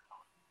 Yeah.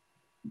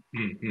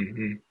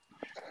 Mm-hmm.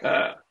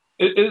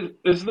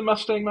 Is the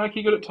Mustang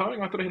Mach-E good at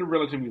towing? I thought it had a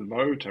relatively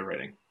low tow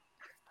rating.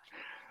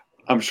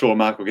 I'm sure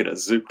Mark will get it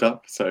zooped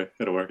up, so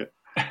it'll work it.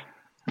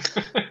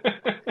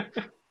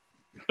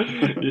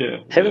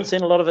 Yeah. Haven't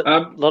seen a lot of it. A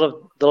lot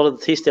of the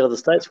tests out of the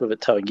States with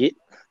it towing yet.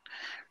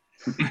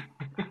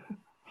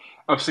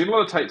 I've seen a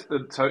lot of tests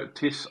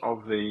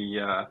of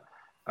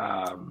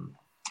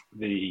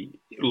the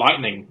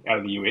Lightning out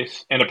of the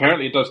US, and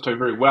apparently it does tow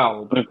very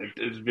well, but it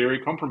is very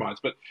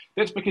compromised. But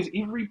that's because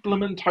every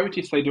blimmin' tow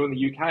test they do in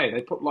the UK,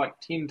 they put like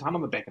 10 ton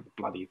on the back of the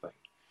bloody thing.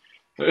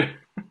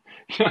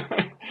 So,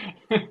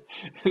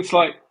 it's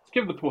like,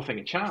 give the poor thing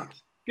a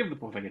chance.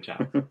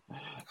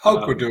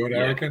 Hulk would do it,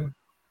 I reckon.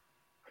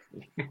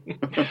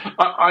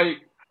 I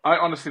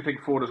honestly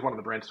think Ford is one of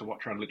the brands to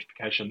watch around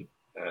electrification.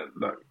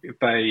 Look,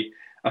 they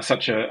are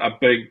such a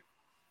big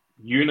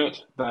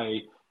unit.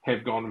 They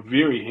have gone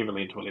very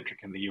heavily into electric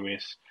in the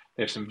US.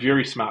 They have some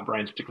very smart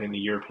brains, particularly in the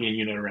European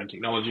unit around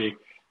technology.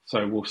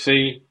 So we'll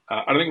see.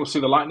 I don't think we'll see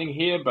the Lightning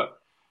here, but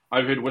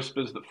I've heard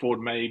whispers that Ford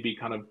may be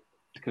kind of,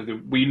 because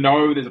we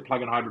know there's a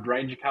plug-in hybrid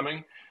Ranger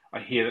coming. I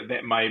hear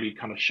that may be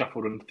kind of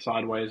shuffled in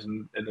sideways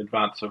in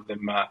advance of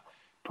them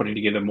putting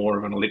together more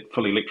of an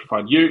fully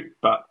electrified ute,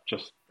 but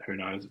just who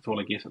knows? It's all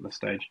a guess at this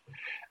stage.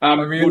 I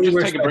really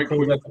wish take a break.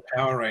 Called that the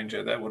Power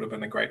Ranger. That would have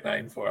been a great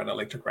name for an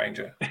electric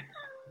Ranger.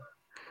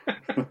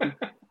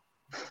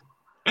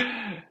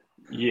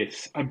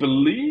 Yes, I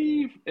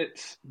believe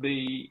it's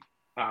the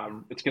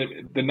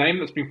name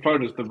that's been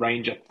floated is the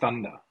Ranger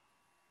Thunder.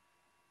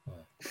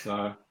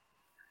 So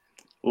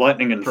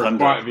Lightning and for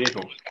Thunder. A quiet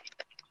vehicle.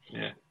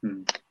 Yeah.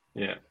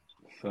 Yeah.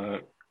 So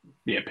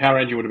yeah, Power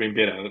Ranger would have been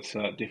better. That's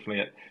definitely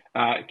it.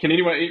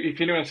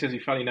 If anyone else has any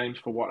funny names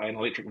for what an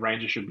electric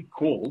Ranger should be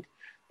called,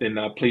 then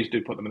please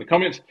do put them in the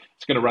comments.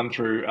 It's going to run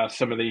through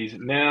some of these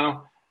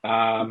now.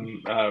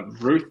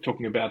 Ruth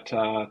talking about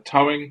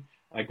towing,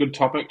 a good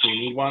topic. We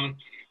need one.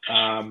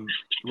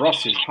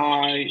 Ross says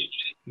hi.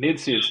 Ned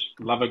says,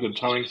 love a good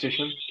towing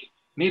session.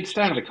 Ned,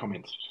 stay out of the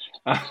comments.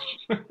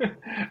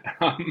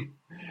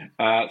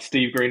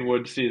 Steve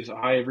Greenwood says,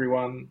 hi,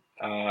 everyone.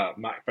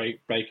 Mark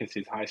Baker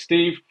says, hi,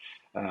 Steve.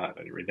 I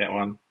didn't read that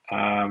one.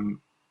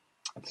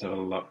 Let's have a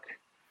look.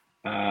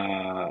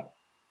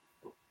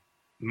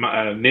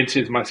 Ned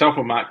says, myself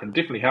or Mark can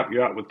definitely help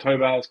you out with tow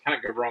bars.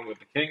 Can't go wrong with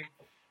the King.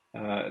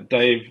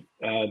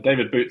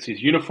 David Boots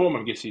says uniform.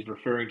 I guess he's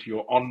referring to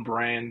your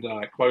on-brand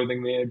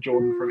clothing there,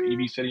 Jordan, from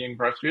EV City in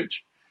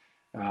Christchurch.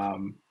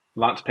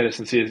 Lance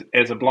Patterson says,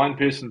 as a blind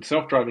person,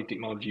 self-driving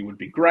technology would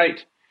be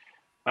great.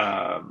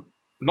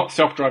 Not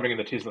self-driving in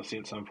the Tesla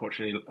sense,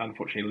 unfortunately,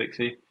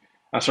 Lexi.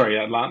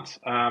 Lance.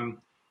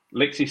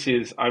 Lexi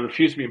says, I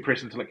refuse to be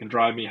impressed until it can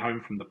drive me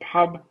home from the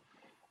pub.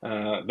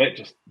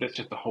 That's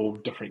just a whole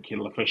different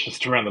kettle of fish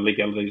just around the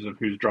legalities of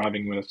who's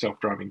driving with a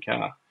self-driving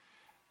car.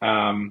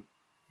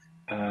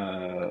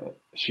 Lexi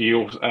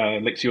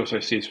also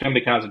says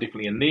family cars are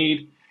definitely in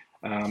need.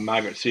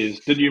 Margaret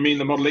says, did you mean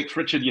the Model X,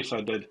 Richard? Yes,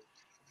 I did.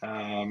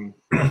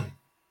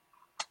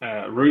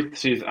 Ruth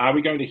says, are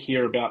we going to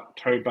hear about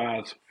tow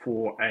bars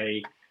for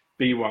a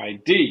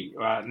BYD?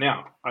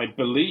 Now, I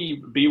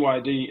believe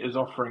BYD is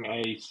offering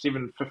a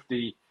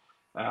 750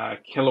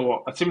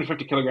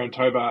 kilogram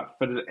tow bar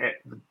fitted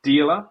at the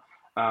dealer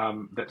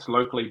that's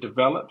locally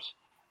developed.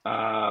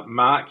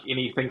 Mark,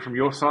 anything from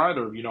your side,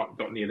 or have you not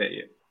got near that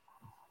yet?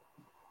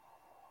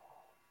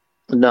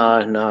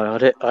 No,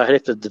 I'd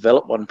have to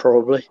develop one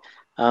probably,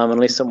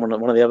 unless one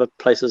of the other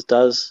places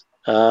does.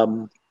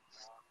 No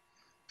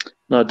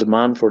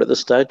demand for it at this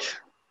stage.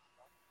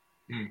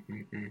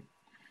 Mm-hmm.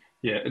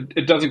 Yeah,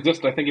 it does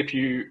exist. I think if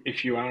you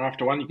are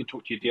after one, you can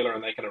talk to your dealer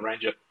and they can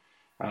arrange it.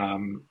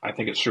 I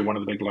think it's through one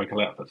of the big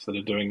local outfits that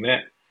are doing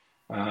that.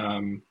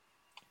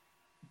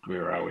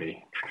 Where are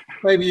we?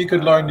 Maybe you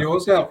could loan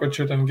yours out,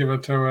 Richard, and give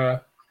it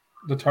to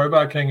the Tow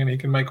Bar King, and he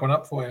can make one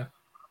up for you.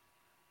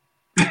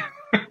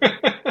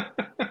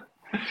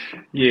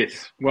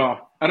 Yes.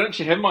 Well, I don't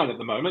actually have mine at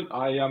the moment.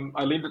 I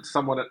lent it to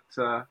someone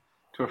to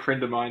a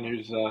friend of mine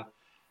who's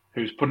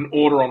put an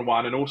order on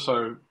one and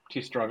also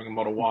test driving a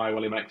Model Y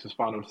while he makes his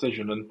final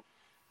decision. And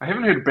I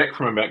haven't heard back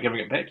from him about giving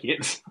it back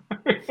yet.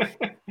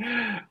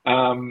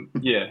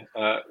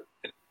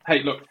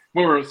 Hey, look,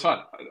 when we're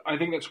aside, I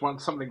think that's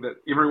something that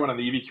everyone in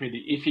the EV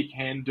community, if you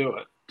can do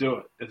it,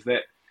 is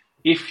that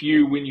if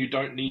you, when you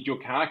don't need your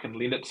car, can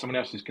lend it to someone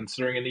else who's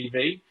considering an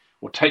EV,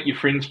 or take your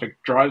friends for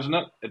drives in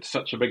it, it's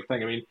such a big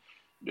thing. I mean,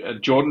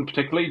 Jordan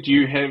particularly, do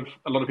you have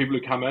a lot of people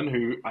who come in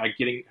who've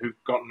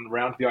gotten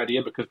around to the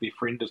idea because their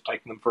friend has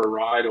taken them for a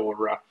ride or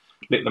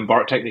let them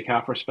take their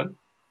car for a spin?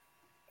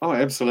 Oh,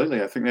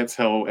 absolutely. I think that's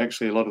how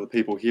actually a lot of the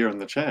people here in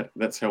the chat,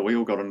 that's how we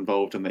all got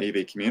involved in the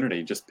EV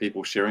community, just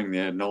people sharing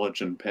their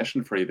knowledge and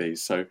passion for EVs.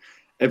 So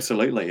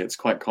absolutely, it's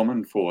quite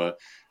common for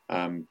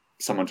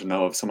someone to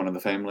know of someone in the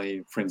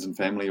family, friends and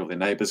family, or their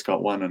neighbours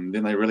got one, and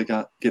then they really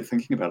get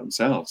thinking about it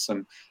themselves.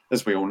 And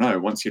as we all know,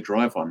 once you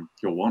drive one,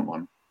 you'll want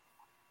one.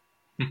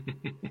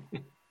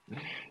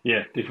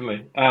 Yeah,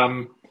 definitely.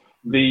 Where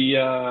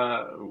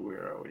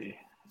are we?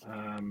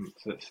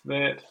 So that's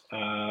that.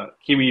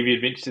 Kiwi EV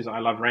Adventure says, I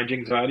love range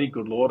anxiety.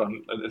 Good Lord.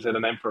 Is that a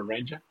name for a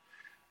ranger?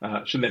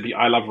 Shouldn't that be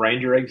I love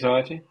ranger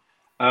anxiety?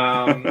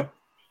 Ian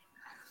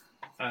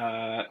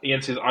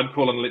says, I'd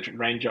call an electric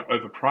ranger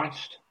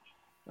overpriced.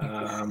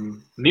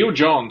 Neil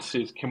John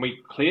says, can we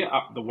clear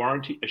up the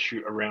warranty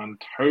issue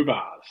around tow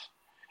bars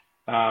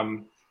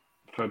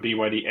for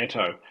BYD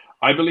Atto?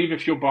 I believe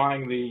if you're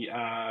buying the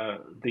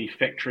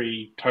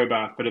factory tow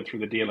bar fitted through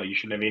the dealer, you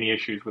shouldn't have any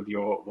issues with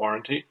your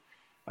warranty.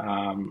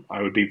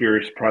 I would be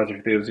very surprised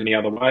if there was any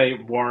other way.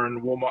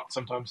 Warren Warmott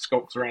sometimes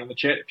skulks around in the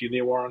chat. If you're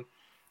there, Warren,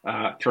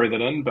 throw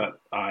that in.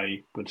 But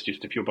I would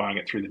suggest if you're buying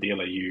it through the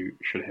dealer, you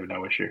should have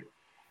no issue.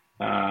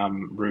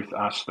 Ruth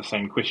asked the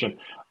same question.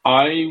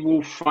 I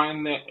will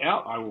find that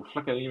out. I will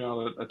flick an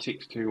email, a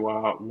text to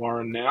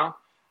Warren now.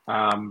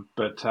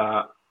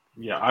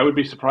 I would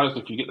be surprised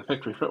if you get the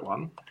factory fit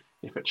one,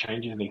 if it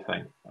changes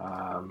anything.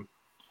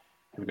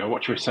 Here we go.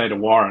 What should we say to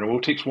Warren?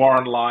 We'll text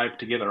Warren live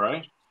together,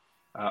 eh?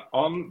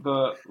 On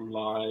the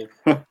live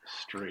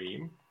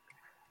stream,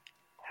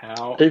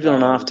 how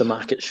even on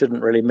aftermarket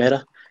shouldn't really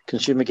matter.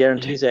 Consumer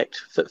Guarantees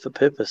Act, fit for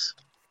purpose.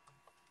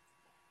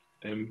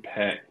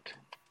 Impact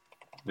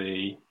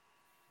the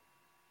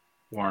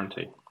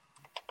warranty.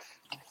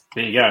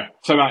 There you go.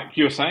 So, Mark,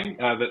 you were saying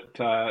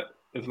that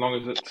as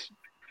long as it's...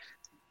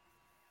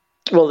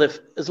 Well,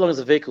 as long as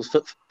the vehicle's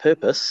fit for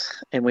purpose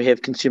and we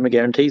have Consumer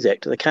Guarantees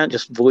Act, they can't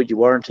just void your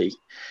warranty,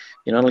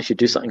 unless you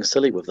do something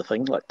silly with the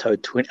thing, like tow a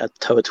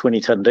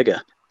 20-ton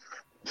digger.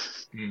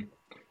 Mm.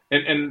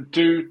 And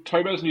do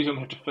tow bars in New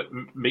Zealand have to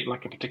meet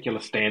like a particular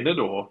standard,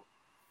 or...?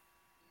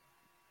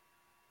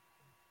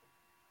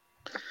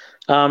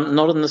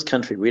 Not in this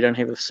country. We don't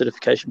have a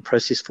certification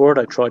process for it.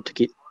 I tried to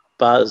get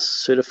bars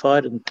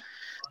certified, and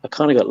I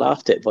kind of got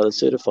laughed at by the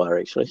certifier,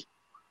 actually.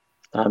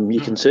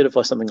 You can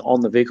certify something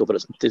on the vehicle,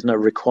 but there's no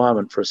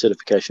requirement for a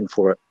certification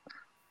for it.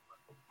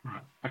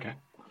 Right. Okay.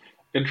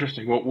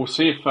 Interesting. Well, we'll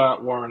see if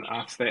Warren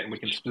asks that and we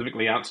can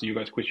specifically answer you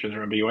guys' questions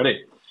around BYD.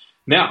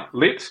 Now,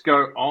 let's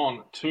go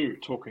on to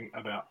talking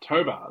about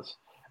tow bars.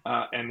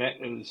 And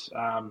that is,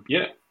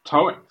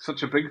 towing.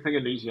 Such a big thing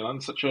in New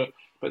Zealand,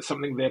 but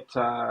something that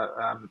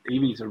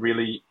EVs are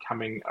really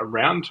coming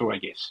around to, I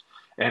guess.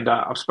 And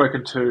I've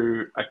spoken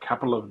to a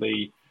couple of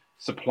the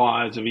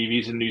suppliers of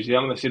EVs in New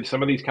Zealand. They said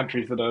some of these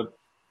countries that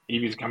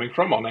EVs are coming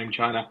from, I'll name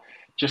China,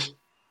 just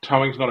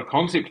towing's not a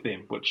concept to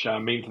them, which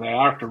means they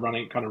are after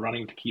running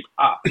to keep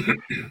up.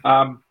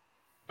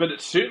 But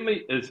it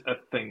certainly is a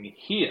thing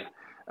here.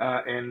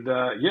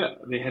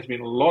 There has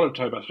been a lot of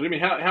tow bars. I mean,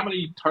 how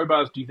many tow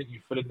bars do you think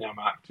you've fitted now,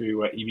 Mark,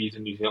 to EVs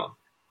in New Zealand?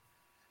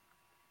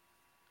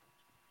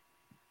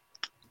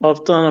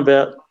 I've done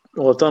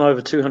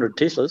over 200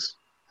 Teslas.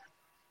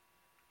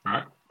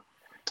 Right.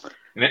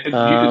 And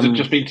is it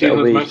just been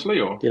Teslas mostly,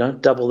 or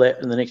double that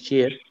in the next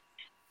year?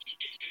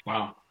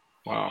 Wow.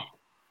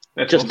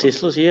 That's just awesome.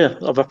 Teslas, yeah.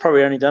 I've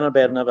probably only done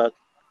about another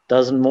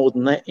dozen more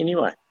than that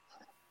anyway.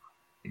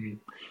 Mm.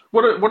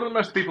 What are the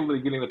most people that are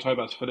getting the tow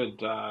bars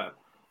fitted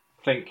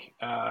think?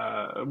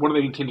 What do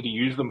they intend to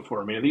use them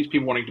for? I mean, are these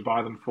people wanting to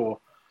buy them for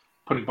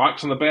putting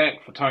bikes on the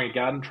back, for towing a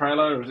garden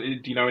trailer? Or do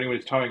you know anyone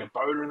who's towing a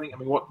boat or anything? I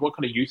mean, what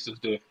kind of uses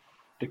do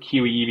the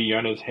Kiwi EV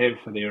owners have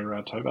for their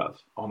tow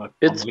bars on an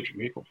electric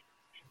vehicle?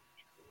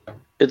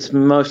 It's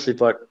mostly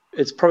bike.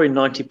 It's probably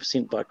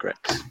 90% bike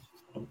racks.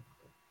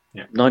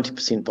 Yeah,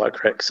 90%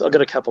 bike racks. I've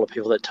got a couple of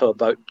people that tow a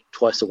boat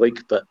twice a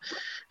week, but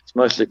it's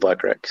mostly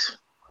bike racks.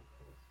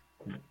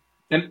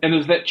 And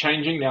is that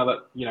changing now that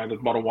the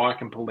Model Y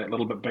can pull that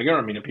little bit bigger?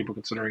 I mean, are people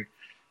considering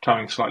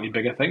towing slightly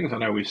bigger things? I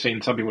know we've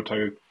seen some people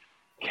tow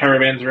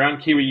caravans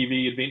around. Kiwi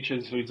EV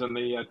Adventures, who's in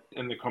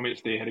the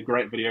comments there, had a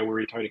great video where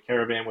he towed a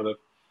caravan with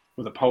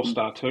a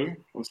Polestar 2.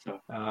 Polestar.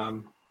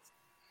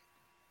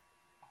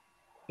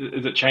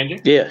 Is it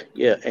changing? Yeah,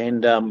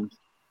 and on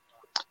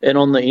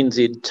the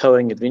NZ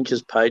Towing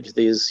Adventures page,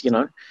 there's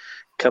a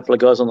couple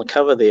of guys on the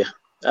cover there,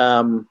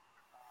 a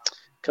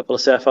couple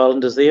of South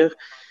Islanders there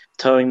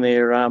towing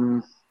their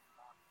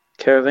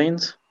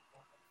caravans.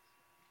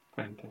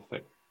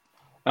 Fantastic.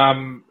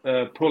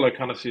 Paulo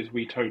kind of says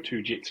we tow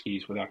 2 jet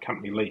skis with our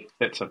company Leaf.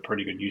 That's a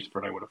pretty good use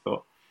for it, I would have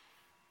thought.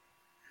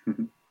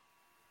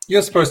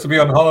 You're supposed to be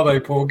on holiday,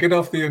 Paul. Get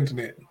off the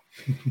internet.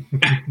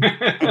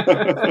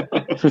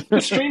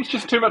 The stream's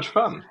just too much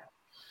fun.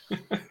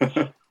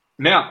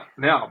 Now,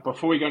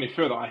 before we go any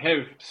further, I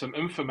have some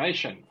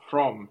information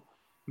from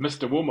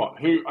Mr. Wilmot,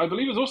 who I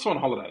believe is also on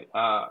holiday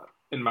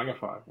in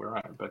Mangawhai, where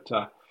I am. But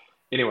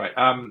anyway,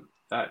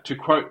 to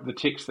quote the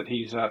text that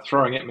he's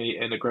throwing at me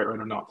in a great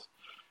rate of knots,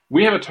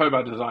 we have a tow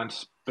bar designed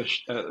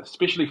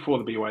especially for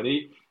the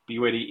BYD.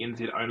 BYD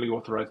NZ only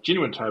authorised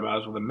genuine tow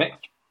bars with a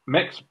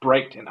max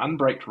braked and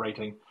unbraked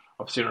rating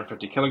of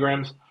 750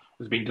 kilograms. It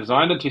has been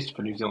designed and tested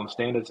for New Zealand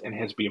standards and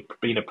has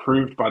been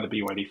approved by the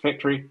BYD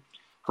factory.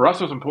 For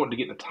us, it was important to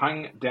get the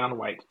tongue down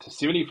weight to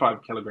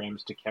 75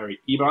 kilograms to carry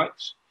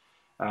e-bikes.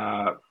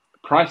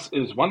 Price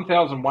is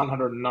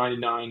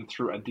 $1,199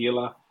 through a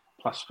dealer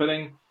plus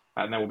fitting,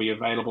 and they will be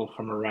available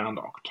from around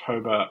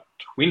October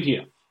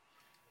 20th.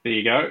 There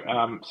you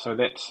go. So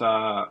that's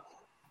for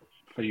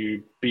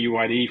you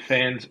BYD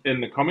fans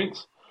in the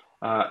comments.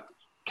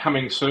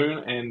 Coming soon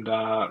and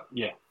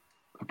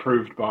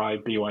approved by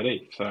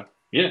BYD. So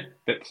yeah,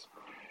 that's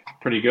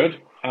pretty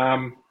good.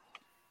 Now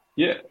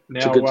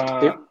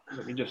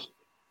let me just.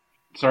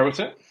 Sorry, what's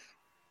that?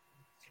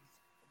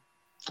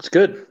 It's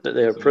good that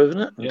they're approving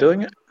it and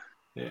doing it.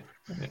 Yeah.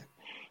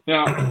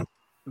 Now,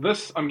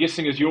 this I'm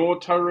guessing is your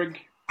tow rig,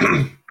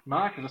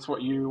 Mark. Is this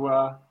what you?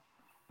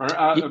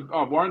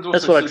 Warren's also.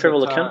 That's what I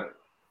travel the country.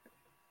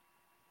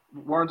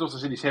 Warren's also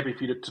said he's happy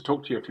for you to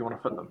talk to you if you want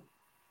to fit them.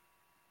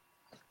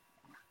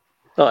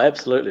 Oh,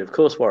 absolutely, of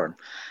course, Warren.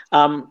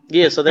 So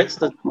that's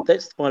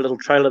my little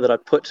trailer that I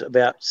put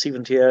about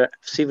 70 or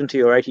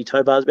 80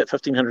 tow bars, about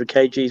 1,500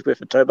 kgs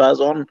worth of tow bars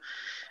on,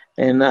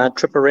 and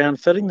trip around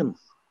fitting them.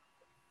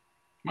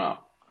 Wow.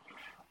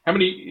 How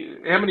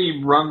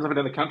many runs up and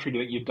down the country do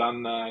you think you've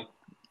done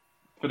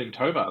fitting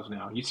tow bars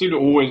now? You seem to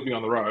always be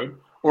on the road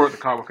or at the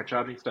Kaiwaka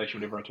charging station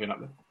whenever I turn up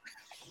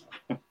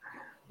there.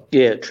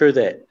 Yeah, true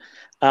that.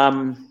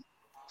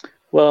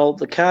 Well,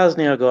 the car's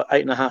now got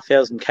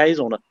 8,500 k's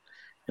on it,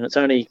 and it's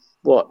only,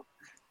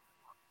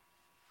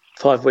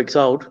 5 weeks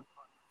old.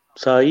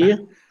 So, yeah.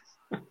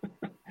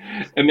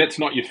 And that's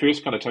not your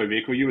first kind of tow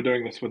vehicle. You were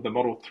doing this with the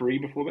Model 3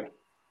 before that?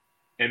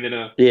 And then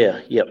a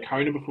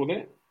Kona before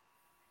that?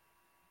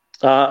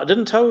 I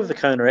didn't tow with the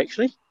Kona,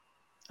 actually.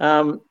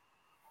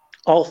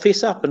 I'll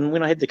fess up, and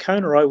when I had the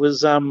Kona,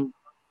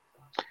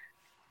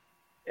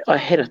 I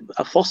had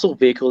a fossil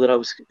vehicle that I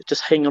was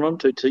just hanging on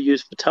to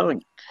use for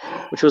towing,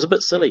 which was a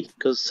bit silly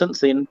because since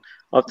then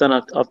I've done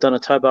a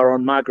tow bar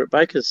on Margaret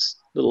Baker's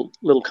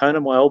little Kona,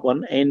 my old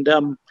one, and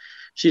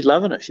she's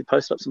loving it. She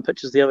posted up some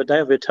pictures the other day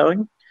of her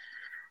towing,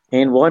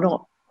 and why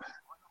not?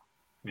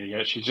 There you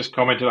go. She's just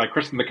commented, I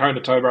christened the Kona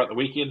tow bar at the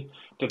weekend,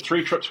 did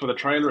 3 trips with a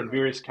trailer and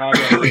various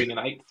cargo, including an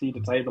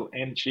 8-seater table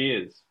and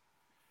chairs.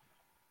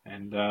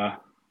 And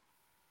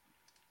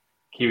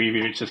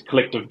Kiwi says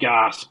collective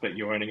gasp, but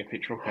you're owning a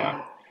petrol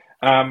car.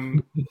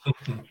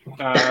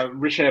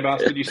 Rishab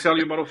asked, did you sell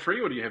your Model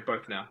 3 or do you have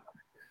both now?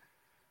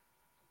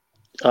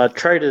 I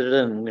traded it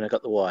in when I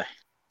got the Y.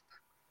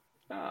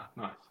 Ah,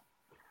 nice.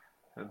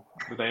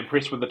 Were they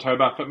impressed with the tow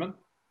bar fitment?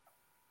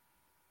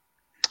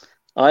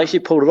 I actually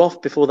pulled it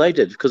off before they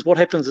did, because what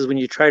happens is when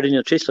you trade in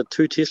your Tesla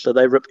to Tesla,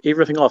 they rip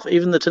everything off,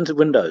 even the tinted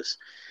windows.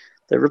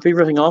 They rip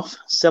everything off,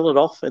 sell it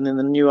off, and then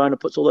the new owner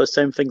puts all those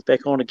same things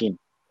back on again.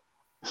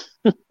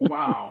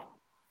 Wow.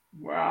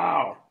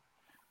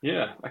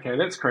 Yeah, okay,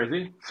 that's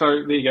crazy. So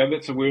there you go.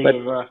 That's a word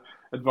of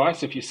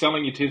advice. If you're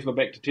selling your Tesla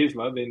back to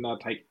Tesla, then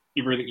take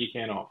everything you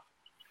can off.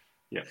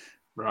 Yeah,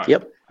 right.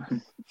 Yep.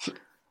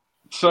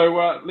 So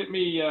let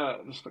me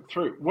just look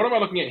through. What am I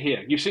looking at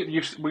here?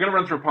 We're going to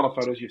run through a pile of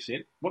photos you've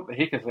sent. What the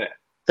heck is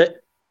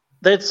that?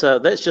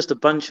 That's just a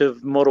bunch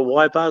of Model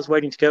Y bars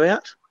waiting to go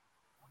out.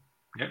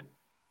 Yep.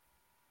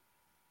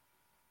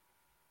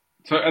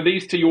 So are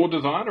these to your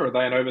design, or are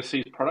they an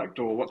overseas product,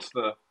 or what's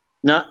the?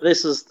 No,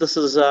 this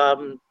is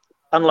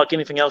unlike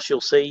anything else you'll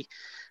see.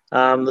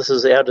 This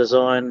is our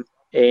design,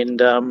 and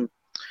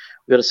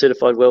we've got a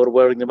certified welder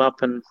welding them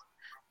up, and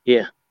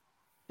yeah,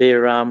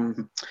 they're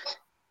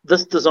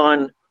this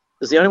design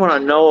is the only one I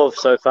know of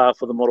so far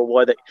for the Model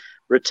Y that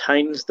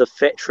retains the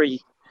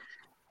factory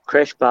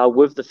crash bar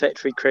with the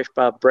factory crash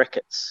bar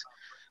brackets.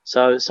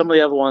 So some of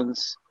the other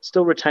ones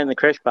still retain the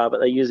crash bar, but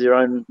they use their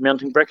own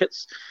mounting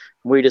brackets.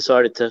 We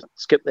decided to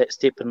skip that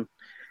step and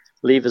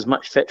leave as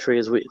much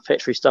factory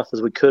stuff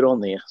as we could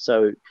on there.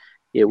 So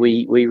yeah,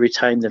 we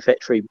retain the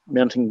factory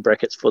mounting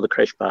brackets for the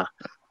crash bar.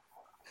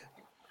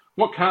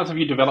 What cars have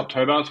you developed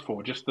tow bars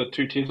for? Just the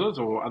two Teslas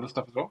or other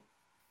stuff as well?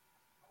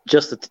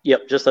 Just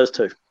those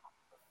two.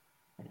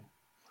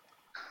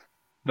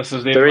 This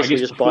is then, the rest I guess, we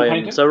just buy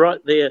in. So right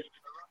there,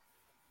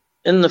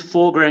 in the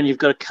foreground, you've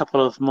got a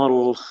couple of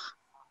Model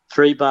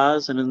 3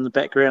 bars, and in the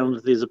background,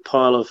 there's a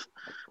pile of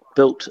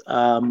built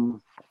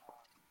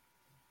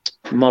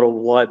Model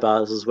Y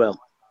bars as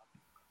well.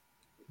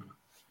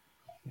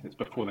 It's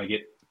before they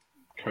get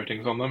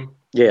coatings on them.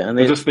 Yeah, and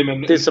there's some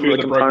of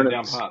the broken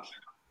down parts.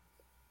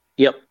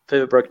 Yep,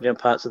 further broken down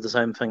parts of the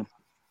same thing.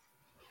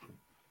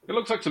 It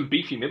looks like some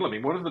beefy metal. I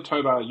mean, what does the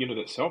tow bar unit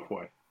itself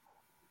weigh?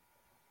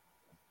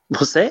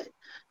 What's that?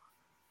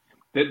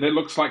 That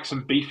looks like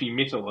some beefy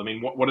metal. I mean,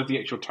 what does the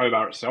actual tow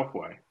bar itself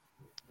weigh?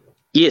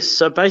 Yes,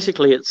 so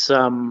basically it's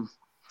the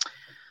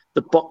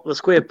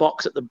square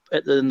box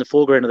in the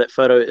foreground of that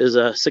photo is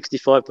a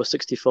 65 by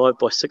 65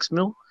 by 6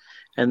 mil,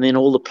 and then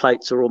all the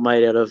plates are all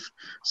made out of,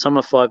 some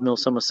are 5 mil,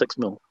 some are 6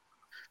 mil.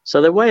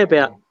 So they weigh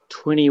about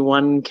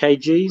 21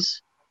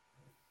 kgs.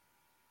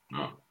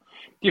 Oh.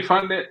 Do you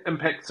find that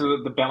impacts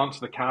the balance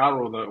of the car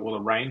or the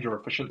range or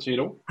efficiency at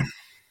all?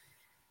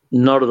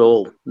 Not at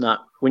all. No.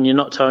 When you're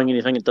not towing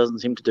anything, it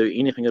doesn't seem to do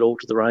anything at all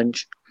to the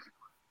range.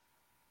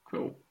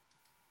 Cool.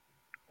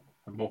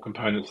 And more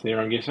components there,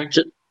 I'm guessing.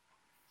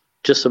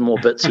 Just some more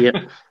bits,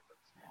 yeah.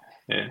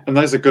 Yeah. And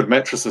those are good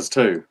mattresses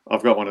too.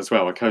 I've got one as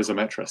well, a Koza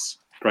mattress.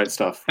 Great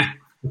stuff.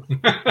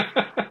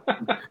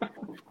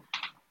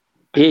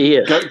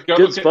 Yeah.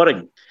 Good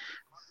spotting.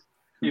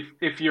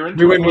 If you're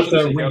into, we went with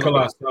the Winkle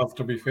ourselves,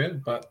 to be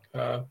fair, but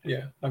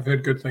yeah, I've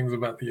heard good things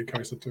about the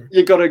Ecosa too.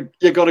 You gotta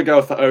go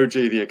with the OG,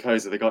 the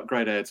Ecosa. They got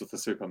great ads with the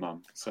Super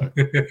Mum. So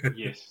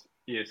yes.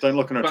 Don't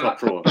look in a top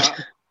drawer.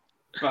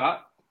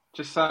 But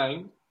just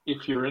saying,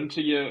 if you're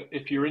into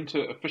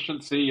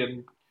efficiency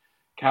and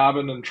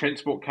carbon and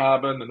transport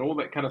carbon and all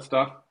that kind of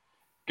stuff,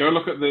 go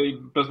look at the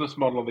business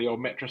model of the old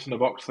mattress in a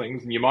box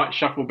things, and you might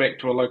shuffle back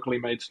to a locally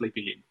made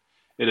sleepyhead.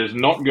 It is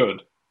not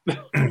good.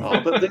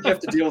 Oh, but then you have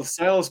to deal with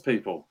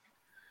salespeople.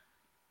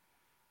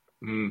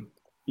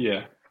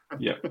 Yeah,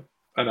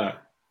 I know.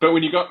 But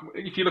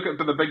if you look at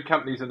the big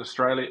companies in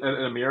Australia,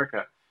 in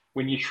America,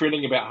 when you're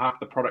shredding about half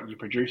the product you're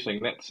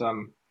producing,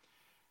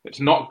 it's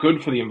not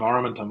good for the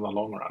environment in the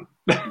long run.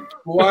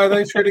 Why are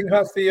they shredding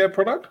half the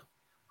product?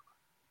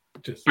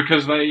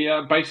 Because they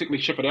basically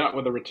ship it out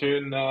with a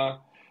return,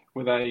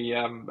 with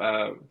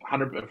a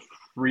 100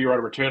 free rate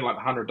of return, like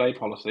the 100-day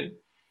policy,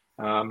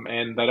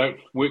 and they don't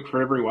work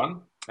for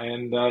everyone.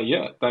 And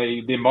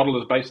their model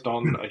is based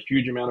on a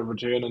huge amount of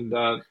return and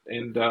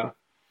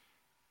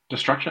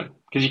destruction,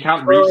 because you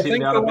can't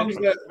resend out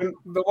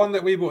the one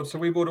that we bought. So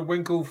we bought a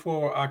Winkle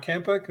for our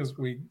camper because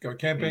we go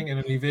camping in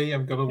an EV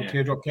and we've got a little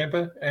teardrop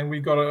camper, and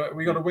we got a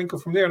Winkle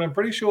from there. And I'm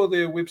pretty sure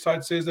their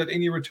website says that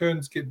any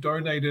returns get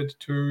donated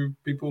to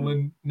people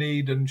in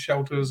need and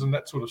shelters and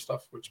that sort of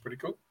stuff, which is pretty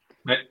cool.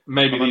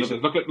 Maybe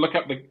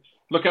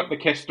look up the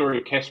cast story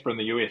of Casper in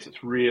the US.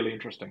 It's really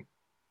interesting.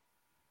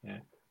 Yeah.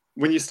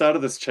 When you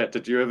started this chat,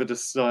 did you ever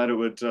decide it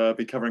would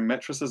be covering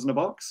mattresses in a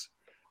box?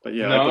 But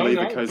yeah, no, I believe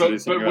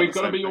but we've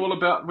got to be all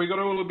about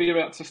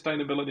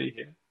sustainability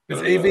here.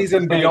 It's EVs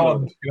and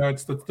beyond.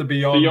 It's the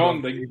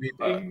beyond.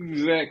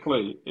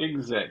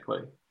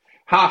 Exactly.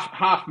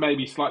 Half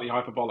maybe slightly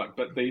hyperbolic,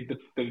 but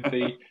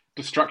the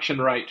destruction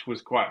rate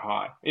was quite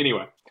high.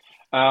 Anyway,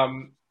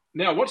 now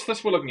what's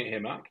this we're looking at here,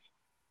 Mark?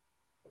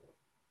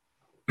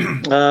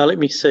 Let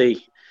me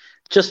see.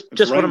 Just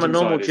one of my range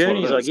normal anxiety is what it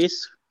journeys, I is.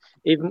 guess.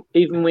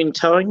 Even when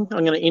towing,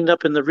 I'm going to end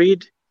up in the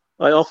red.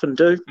 I often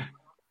do.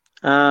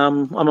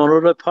 I'm on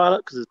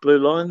autopilot because there's blue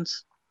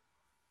lines.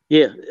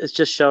 Yeah, it's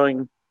just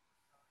showing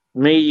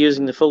me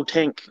using the full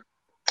tank.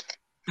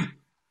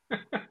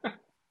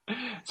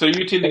 So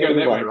you tend to go that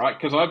way, Anyway. right?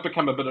 Because I've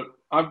become a bit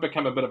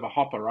of a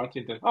hopper. I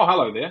tend to. Oh,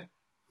 hello there.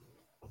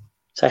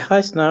 Say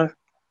hi, Snow.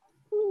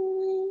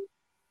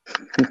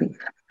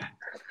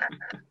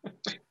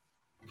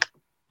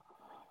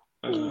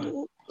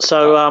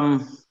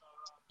 So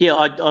yeah,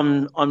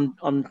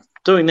 I'm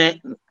doing that.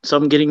 So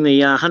I'm getting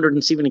the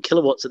 170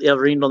 kilowatts at the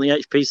other end on the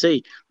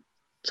HPC.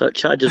 So it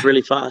charges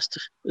really fast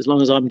as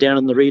long as I'm down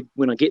in the red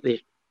when I get there.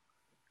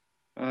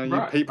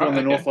 You people on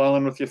the North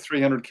Island with your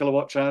 300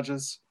 kilowatt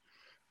chargers.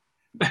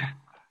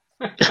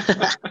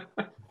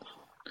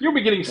 You'll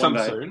be getting some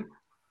day. soon.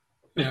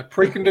 Yeah,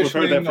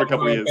 preconditioning that for a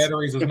couple of years.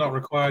 batteries is not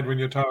required when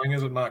you're towing,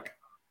 is it, Mark?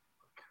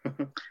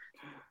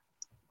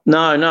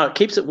 No, it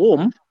keeps it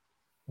warm.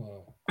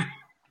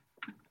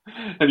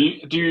 Do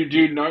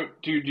you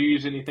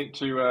use anything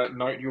to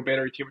note your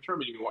battery temperature? I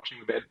mean, you're watching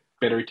the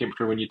battery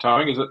temperature when you're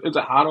towing. Is it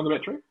hard on the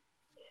battery?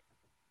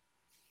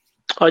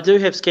 I do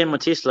have scanned my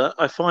Tesla.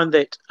 I find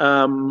that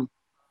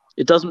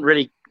it doesn't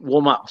really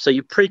warm up. So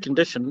you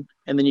precondition,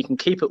 and then you can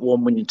keep it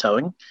warm when you're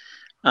towing.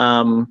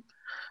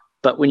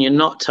 But when you're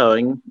not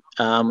towing,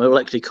 it will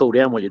actually cool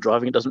down while you're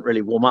driving. It doesn't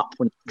really warm up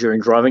during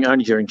driving,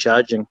 only during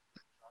charging.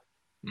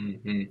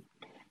 Mm-hmm.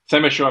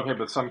 Same issue I've had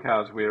with some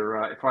cars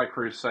where if I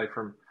cruise, say,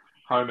 from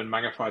home in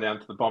Mangawhai down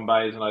to the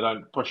Bombays and I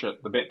don't push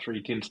it, the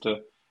battery tends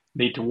to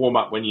need to warm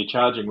up when you're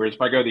charging. Whereas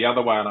if I go the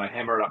other way and I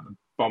hammer it up the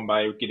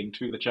Bombay getting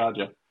to the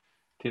charger, it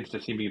tends to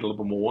seem to get a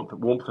little bit more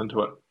warmth into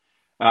it.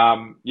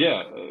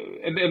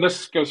 And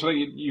this goes so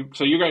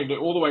you're going to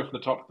all the way from the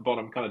top to the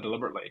bottom kind of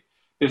deliberately.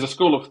 There's a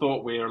school of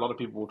thought where a lot of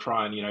people will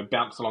try and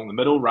bounce along the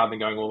middle rather than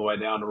going all the way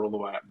down or all the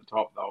way up the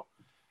top. They'll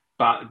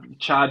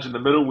charge in the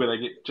middle where they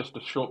get just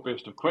a short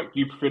burst of quick.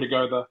 You prefer to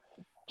go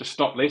just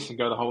stop less and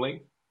go the whole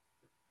length?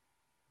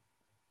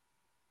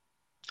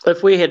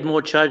 If we had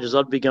more charges,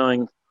 I'd be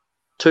going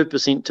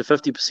 2% to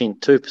 50%, 2%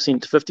 to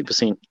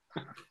 50%.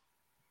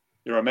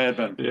 You're a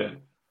madman. Yeah.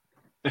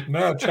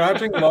 No,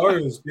 charging low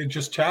is you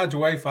just charge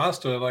way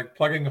faster. Like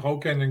plugging a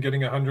Hulk in and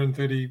getting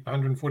 130,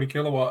 140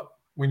 kilowatt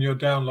when you're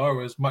down low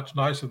is much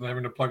nicer than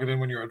having to plug it in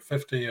when you're at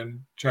 50 and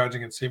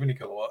charging at 70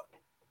 kilowatt.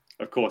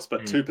 Of course,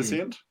 but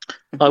 2%?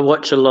 I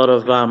watch a lot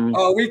of...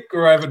 we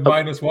arrive at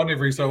 -1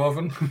 every so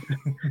often.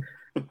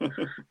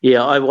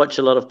 Yeah, I watch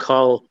a lot of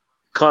Kyle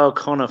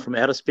Connor from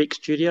Outer Spec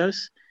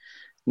Studios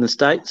in the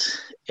States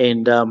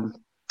and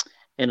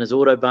his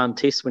Autobahn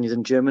tests when he's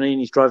in Germany and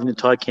he's driving the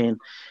Taycan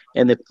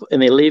and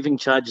they're leaving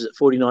charges at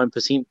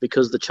 49%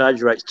 because the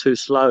charge rate's too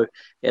slow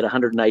at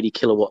 180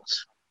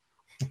 kilowatts.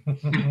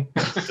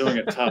 Doing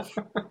it tough.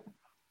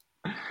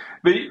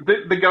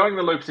 The going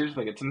the low percentage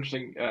thing, it's an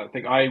interesting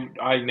thing.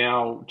 I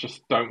now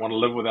just don't want to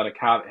live without a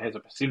car that has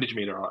a percentage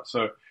meter on it.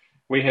 So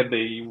we had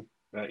the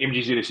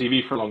MG-ZS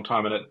EV for a long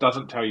time and it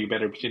doesn't tell you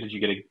battery percentage. You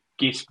get a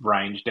guessed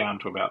range down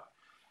to about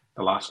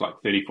the last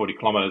 30, 40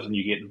 kilometers and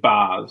you get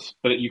bars.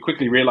 But you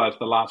quickly realize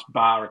the last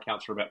bar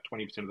accounts for about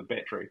 20% of the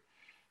battery.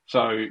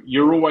 So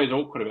you're always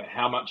awkward about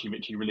how much you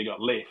actually really got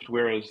left.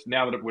 Whereas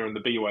now that we're in the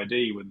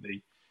BYD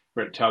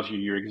where it tells you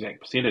your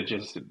exact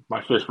percentages,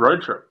 my first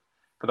road trip,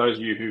 for those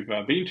of you who've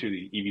been to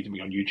the EVs and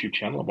Me on YouTube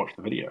channel and watched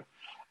the video,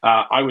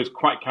 I was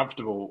quite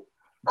comfortable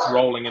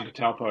rolling into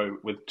Taupo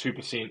with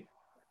 2%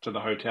 to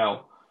the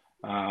hotel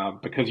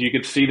because you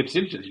could see the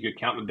percentages. You could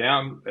count them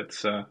down.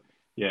 It's,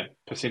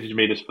 percentage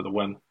meters for the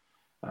win.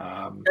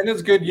 And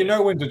it's good. You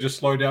know when to just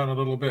slow down a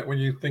little bit when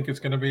you think it's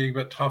going to be a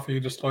bit tougher. You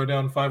just slow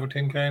down 5 or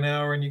 10k an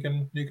hour, and you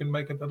can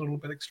make it a little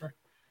bit extra.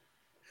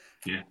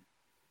 Yeah.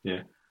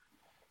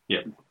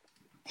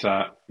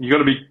 So you got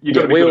to be.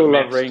 We all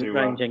love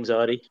range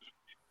anxiety.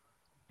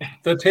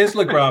 The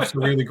Tesla graphs are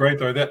really great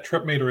though. That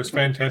trip meter is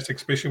fantastic,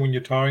 especially when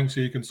you're towing, so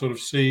you can sort of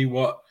see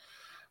what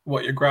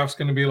your graph's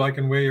going to be like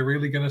and where you're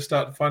really going to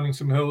start finding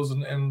some hills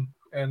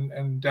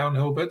and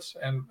downhill bits,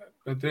 and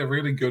they're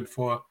really good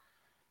for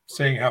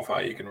seeing how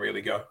far you can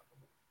really go.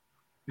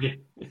 Yeah,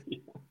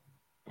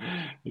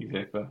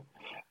 exactly.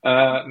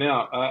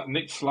 Now,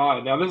 next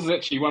slide. Now, this is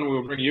actually one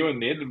we'll bring you in,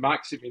 Ned.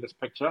 Mark sent me this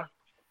picture.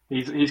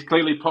 He's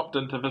clearly popped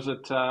in to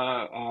visit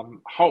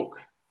Hulk.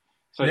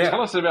 So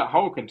tell us about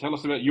Hulk and tell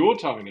us about your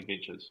towing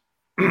adventures.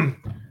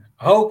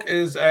 Hulk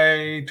is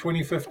a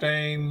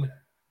 2015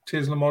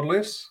 Tesla Model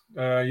S.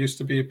 Used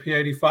to be a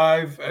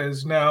P85,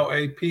 is now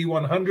a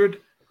P100.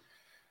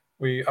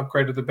 We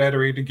upgraded the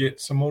battery to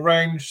get some more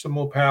range, some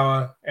more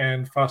power,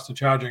 and faster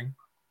charging.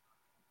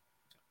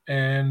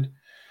 And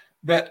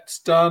that's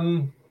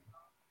done,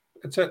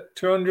 it's at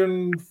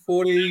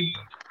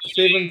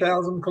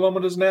 247,000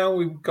 kilometers now.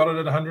 We got it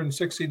at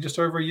 160 just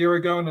over a year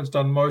ago, and it's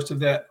done most of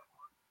that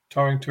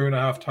towing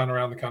 2.5 ton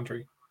around the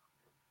country.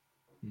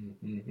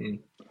 Mm-hmm.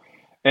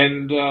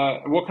 And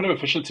what kind of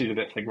efficiency did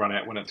that thing run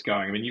at when it's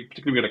going? I mean, you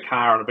particularly got a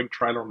car and a big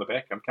trailer on the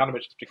back. I can't imagine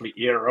it's particularly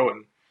aero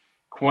and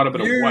quite a bit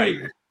of weight.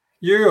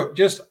 You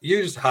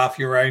use half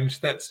your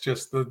range. That's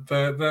just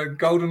the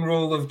golden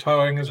rule of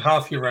towing is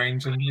half your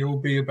range, and you'll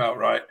be about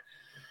right.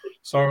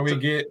 So we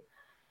get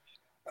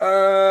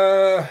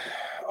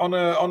on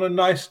a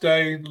nice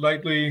day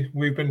lately,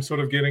 we've been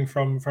sort of getting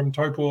from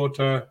Topor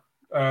to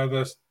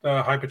the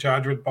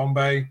hypercharger at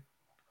Bombay,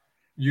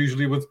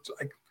 usually with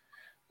like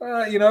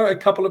a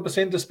couple of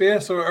percent to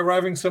spare. So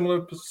arriving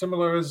similar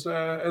as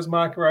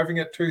Mark, arriving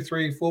at 2,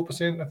 3,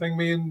 4%. I think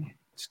me and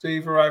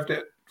Steve arrived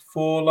at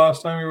 4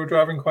 last time we were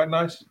driving, quite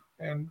nice.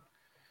 And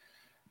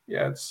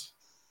yeah,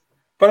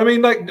 but I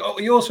mean, like,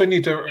 you also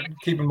need to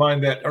keep in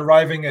mind that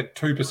arriving at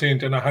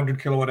 2% in a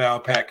 100 kilowatt hour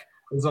pack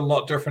is a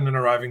lot different than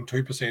arriving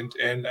 2%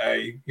 in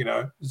a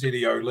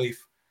ZEO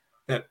Leaf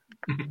that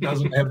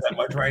doesn't have that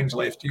much range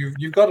left.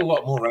 You've got a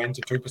lot more range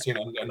at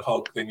 2% in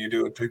Hulk than you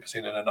do at 2%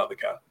 in another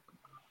car.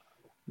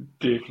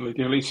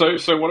 Definitely. So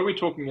what are we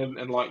talking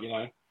in like,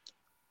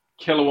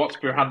 kilowatts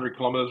per 100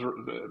 kilometers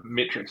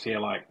metrics here,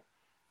 like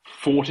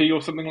 40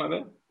 or something like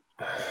that?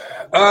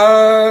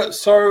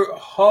 So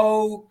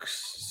Hulk,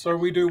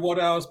 we do watt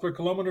hours per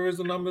kilometer is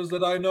the numbers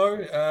that I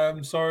know.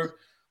 So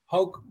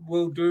Hulk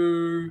will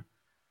do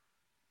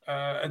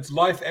its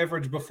life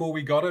average before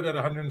we got it at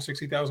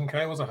 160,000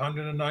 K was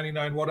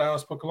 199 watt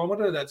hours per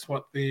kilometer. That's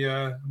what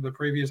the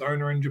previous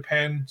owner in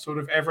Japan sort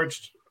of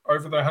averaged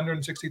over the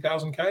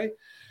 160,000 K.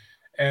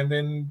 And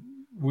then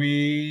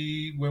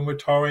when we're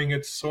towing,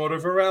 it's sort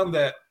of around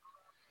that,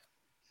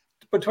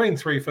 between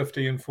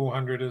 350 and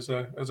 400 is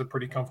a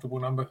pretty comfortable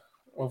number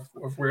of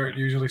where it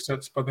usually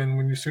sits. But then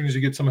as soon as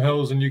you get some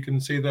hills and you can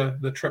see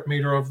the trip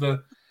meter of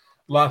the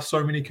last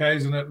so many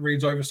Ks and it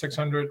reads over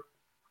 600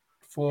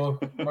 for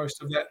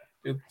most of that,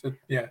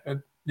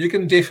 you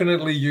can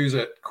definitely use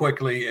it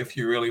quickly if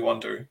you really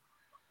want to.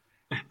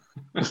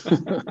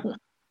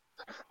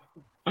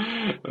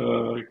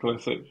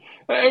 Classic.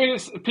 I mean,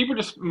 people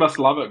just must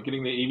love it,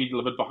 getting the EV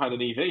delivered behind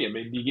an EV. I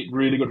mean, you get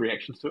really good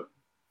reactions to it.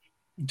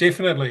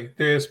 Definitely.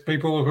 There's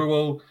people who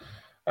will...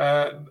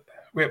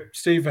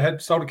 Steve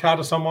had sold a car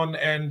to someone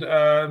and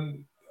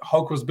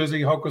Hulk was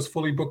busy. Hulk was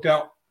fully booked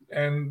out.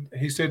 And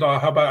he said,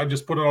 how about I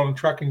just put it on a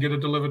truck and get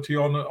it delivered to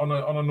you on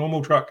a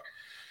normal truck?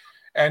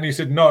 And he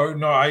said, no,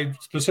 I'm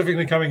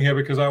specifically coming here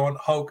because I want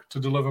Hulk to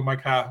deliver my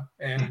car.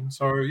 And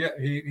so, yeah,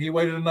 he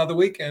waited another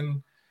week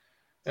and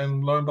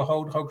lo and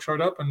behold, Hulk showed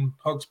up, and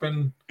Hulk's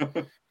been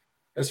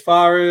as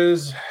far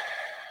as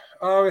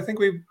I think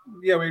we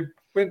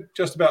went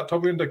just about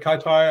top end to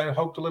Kaitaia.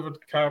 Hulk delivered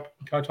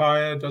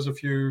Kaitaia, does a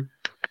few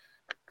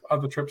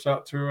other trips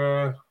out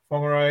to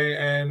Whangarei,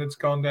 and it's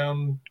gone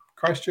down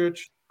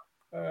Christchurch.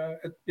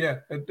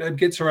 It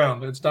gets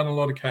around. It's done a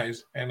lot of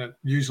Ks, and it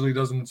usually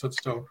doesn't sit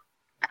still.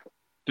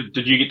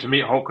 Did you get to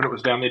meet Hulk when it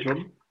was down there,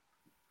 Jordan?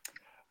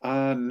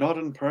 Not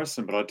in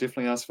person, but I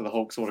definitely asked for the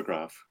Hulk's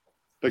autograph.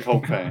 Big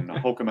Hulk fan, a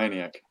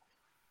Hulkamaniac.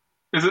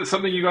 Is it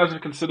something you guys have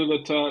considered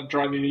at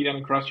Drive EV down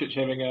in Christchurch,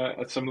 having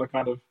a similar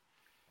kind of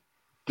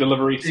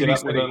delivery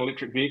setup with an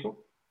electric vehicle?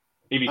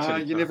 EV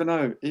City. You never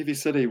know. EV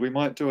City, we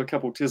might do a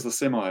couple Tesla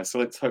semis, so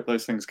let's hope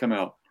those things come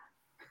out.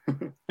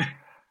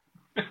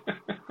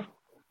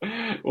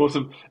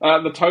 Awesome.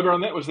 The tow bar on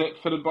that, was that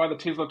fitted by the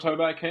Tesla Tow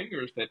Bar King,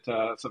 or is that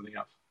something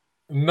else?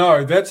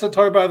 No, that's a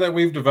tow bar that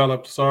we've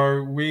developed.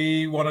 So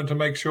we wanted to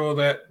make sure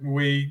that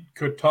we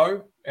could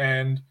tow,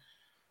 and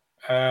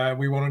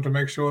we wanted to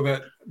make sure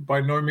that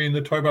by no means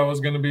the tow bar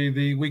was going to be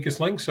the weakest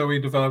link. So we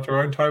developed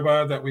our own tow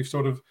bar that we've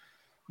sort of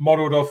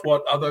modeled off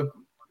what other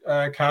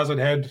cars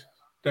had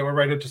that were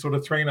rated to sort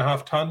of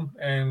 3.5 ton,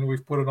 and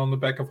we've put it on the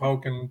back of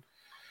Hulk, and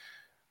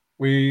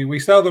we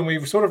sell them.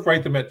 We sort of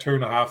rate them at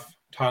 2.5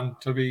 ton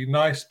to be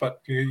nice,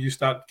 but you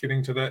start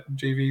getting to that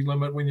GV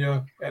limit when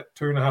you're at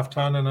 2.5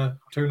 ton and a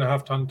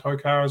 2.5 ton tow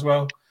car as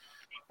well.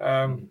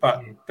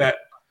 But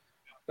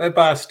that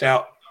bar is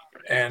stout,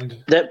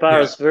 and that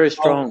bar is very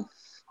strong.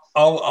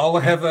 I'll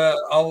have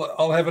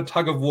a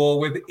tug of war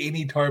with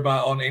any tow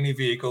bar on any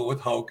vehicle with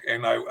Hulk,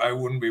 and I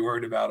wouldn't be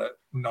worried about it,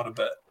 not a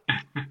bit.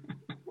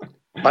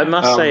 I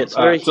must say it's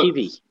very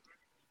heavy.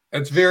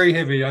 It's very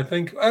heavy. I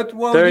think.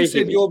 You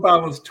said your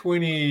bar was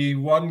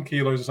 21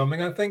 kilos or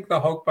something. I think the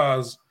Hulk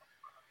bar's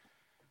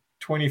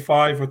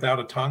 25 without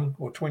a tongue,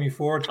 or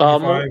 24,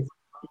 25.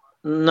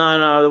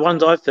 No, the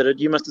ones I fitted,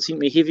 you must have sent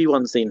me heavy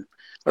ones then.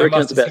 I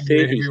reckon it's about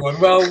 30.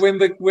 Well,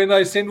 when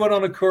I send one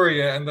on a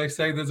courier and they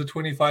say there's a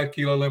 25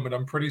 kilo limit,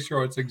 I'm pretty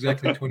sure it's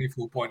exactly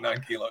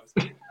 24.9 kilos.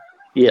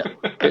 Yeah.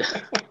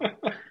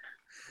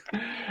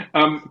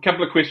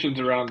 Couple of questions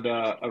around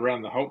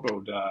the Hulk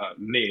build,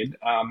 Ned.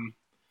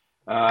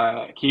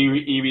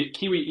 Kiwi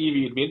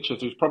EV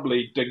Adventures, who's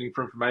probably digging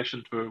for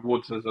information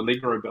towards his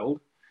Allegro build.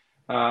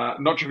 Not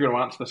sure if you're going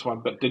to answer this one,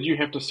 but did you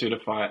have to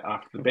certify it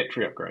after the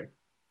battery upgrade?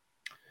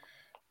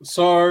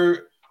 So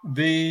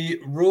the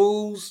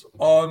rules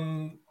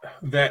on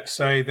that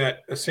say that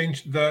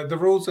essentially the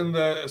rules in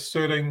the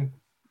certing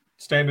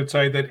standard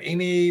say that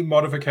any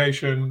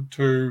modification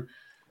to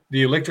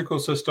the electrical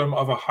system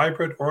of a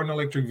hybrid or an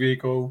electric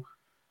vehicle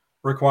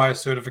requires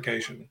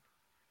certification.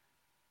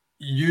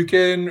 You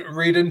can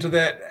read into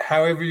that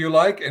however you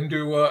like and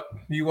do what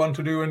you want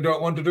to do and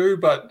don't want to do.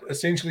 But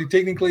essentially,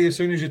 technically, as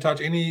soon as you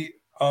touch any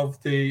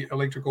of the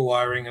electrical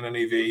wiring in an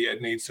EV,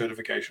 it needs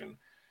certification.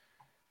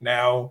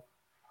 Now,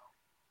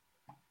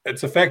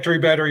 it's a factory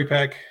battery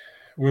pack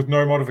with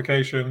no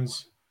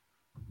modifications.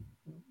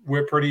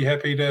 We're pretty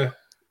happy to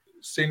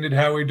send it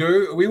how we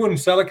do. We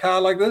wouldn't sell a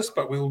car like this,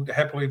 but we'll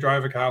happily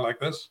drive a car like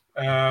this.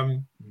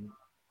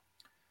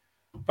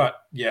 But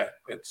yeah,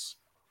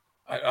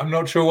 I'm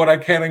not sure what I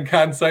can and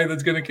can't say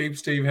that's going to keep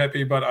Steve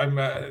happy, but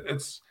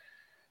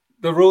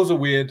the rules are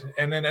weird.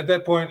 And then at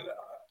that point,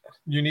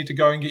 you need to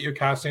go and get your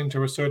car sent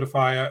to a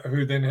certifier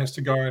who then has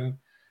to go and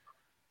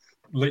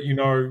let you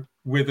know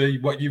whether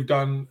what you've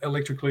done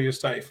electrically is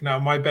safe. Now,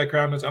 my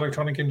background is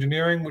electronic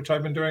engineering, which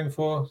I've been doing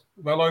for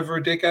well over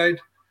a decade.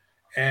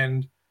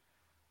 And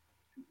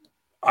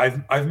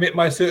I've met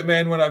my cert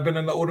man when I've been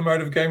in the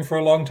automotive game for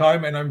a long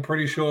time, and I'm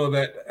pretty sure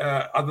that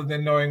other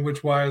than knowing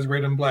which wire is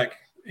red and black,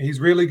 he's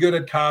really good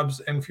at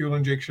carbs and fuel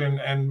injection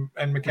and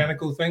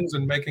mechanical things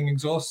and making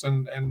exhausts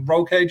and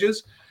roll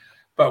cages.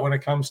 But when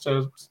it comes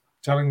to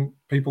telling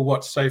people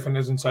what's safe and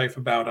isn't safe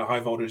about a high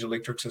voltage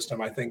electric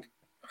system, I think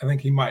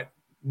he might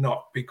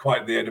not be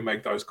quite there to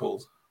make those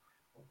calls.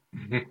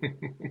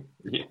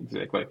 Yeah,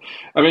 exactly.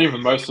 I mean,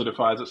 even most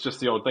certifiers, it's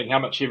just the old thing. How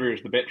much heavier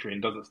is the battery,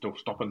 and does it still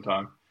stop in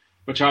time?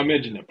 Which I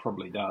imagine it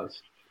probably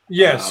does.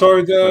 Yeah,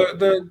 so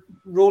the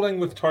ruling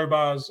with tow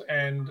bars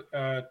and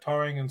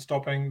towing and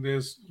stopping,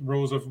 there's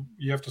rules of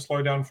you have to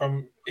slow down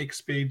from X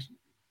speed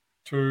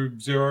to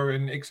 0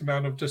 in X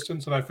amount of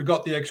distance. And I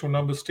forgot the actual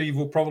numbers. Steve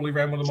will probably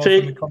ramble them off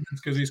in the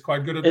comments because he's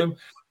quite good at them.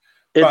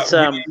 But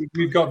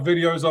we've got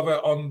videos of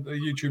it on the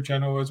YouTube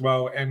channel as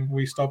well, and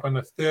we stop in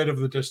a third of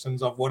the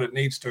distance of what it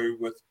needs to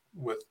with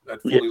a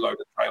fully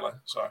loaded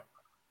trailer. So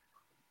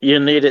you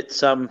need it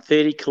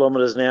 30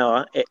 kilometers an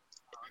hour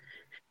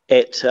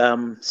at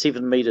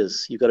 7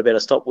 meters. You've got to be able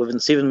to stop within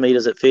 7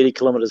 meters at 30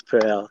 kilometers per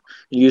hour.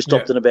 You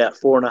stopped in about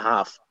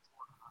 4.5.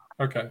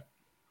 Okay.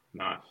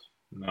 Nice.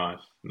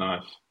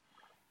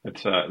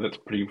 That's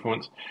pretty good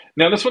points.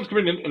 Now, this one's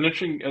going to be an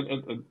interesting,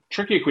 a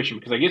trickier question,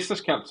 because I guess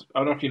this counts. I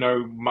don't know if you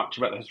know much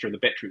about the history of the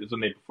battery that was in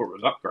there before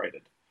it was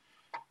upgraded,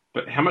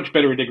 but how much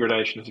battery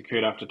degradation has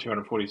occurred after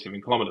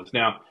 247 kilometers?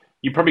 Now,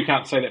 you probably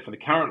can't say that for the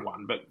current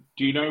one, but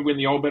do you know when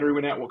the old battery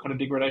went out, what kind of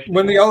degradation?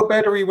 When the old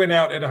battery went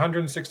out at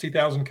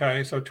 160,000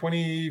 K, so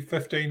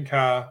 2015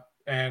 car,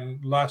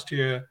 and last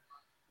year,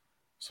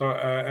 so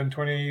in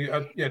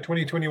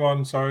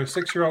 2021, so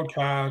 6-year-old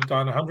car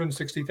done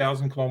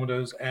 160,000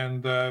 kilometers,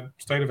 and the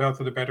state of health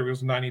of the battery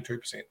was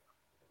 92%.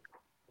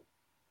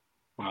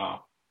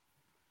 Wow,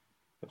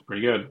 that's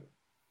pretty good.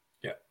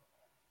 Yeah.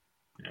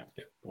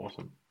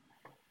 Awesome.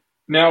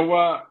 Now,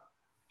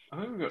 I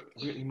think we've got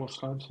any more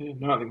slides here.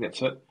 No, I think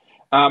that's it.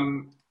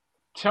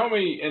 Tell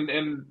me,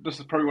 and this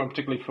is probably one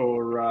particularly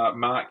for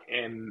Mark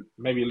and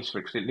maybe a lesser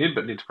extent Ned,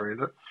 but Ned's probably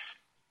into it.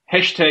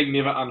 Hashtag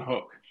never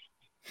unhook.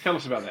 Tell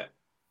us about that.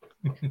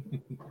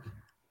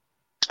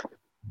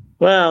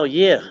 Well,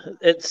 yeah,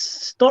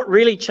 it's not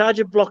really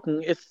charger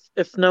blocking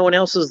if no one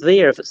else is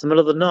there, if it's the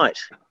middle of the night.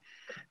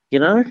 You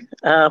know,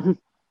 a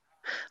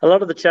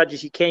lot of the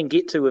chargers you can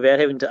get to without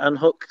having to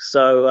unhook.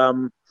 So,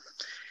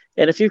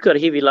 and if you've got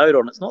a heavy load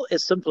on, it's not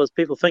as simple as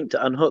people think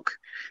to unhook.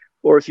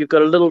 Or if you've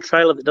got a little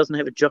trailer that doesn't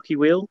have a jockey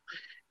wheel,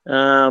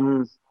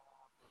 unhooking,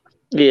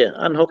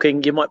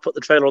 you might put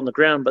the trailer on the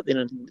ground, but then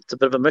it's a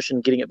bit of a mission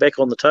getting it back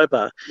on the tow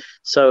bar.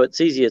 So it's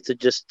easier to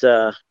just,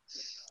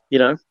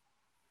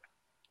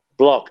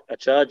 block a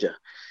charger.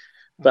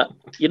 But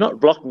you're not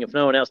blocking if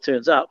no one else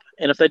turns up.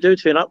 And if they do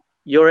turn up,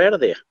 you're out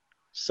of there.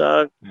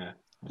 So,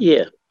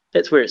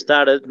 that's where it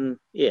started. And,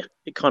 it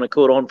kind of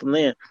caught on from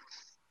there.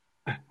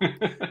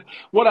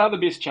 What are the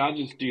best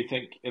chargers, do you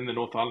think, in the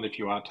North Island if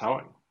you are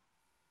towing?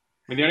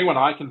 I mean, the only one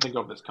I can think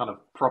of that's kind of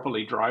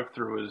properly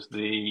drive-through is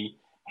the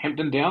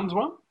Hampton Downs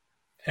one.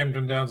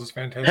 Hampton Downs is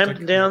fantastic.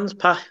 Hampton Downs,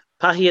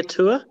 Pahia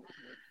Tour.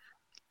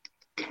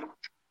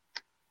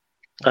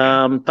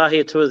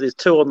 Pahia Tour, there's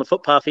 2 on the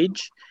footpath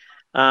edge,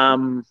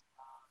 side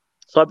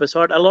by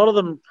side. A lot of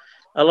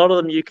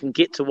them you can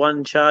get to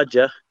one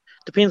charger.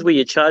 Depends where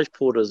your charge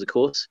port is, of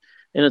course.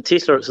 In a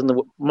Tesla, it's in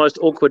the most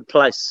awkward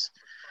place.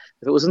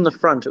 If it was in the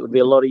front, it would be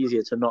a lot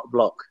easier to not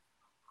block.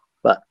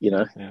 But,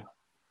 Yeah.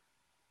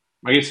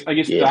 I guess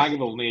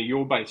Dargaville near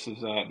your base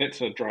is that's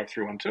a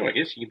drive-through one too. I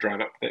guess you can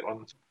drive up that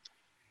one.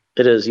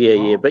 It is,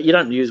 yeah. But you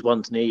don't use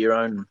ones near your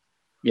own,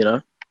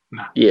 No.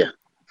 Yeah.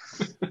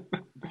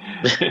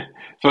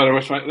 So I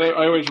always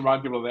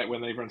remind people of that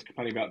when everyone's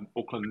complaining about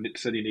Auckland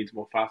City needs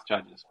more fast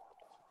chargers.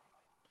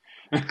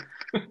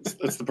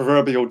 It's the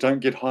proverbial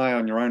don't get high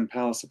on your own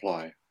power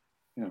supply.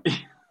 Yeah.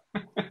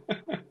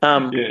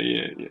 But when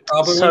you've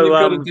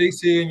got a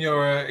DC in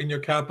your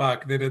car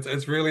park, then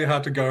it's really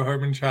hard to go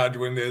home and charge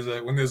when there's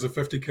a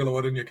 50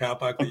 kilowatt in your car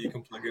park that you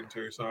can plug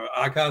into. So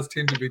our cars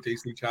tend to be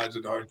DC charged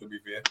at home, to be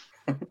fair.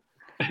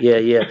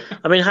 Yeah.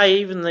 I mean, hey,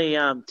 even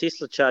the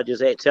Tesla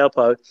chargers at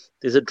Taupo,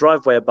 there's a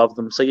driveway above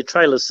them, so your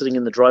trailer's sitting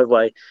in the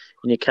driveway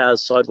and your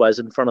car's sideways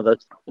in front of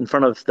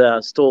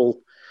the stall.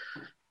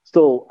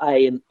 install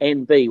A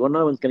and B. Well,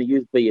 no one's going to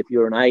use B if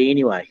you're an A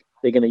anyway.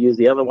 They're going to use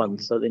the other one,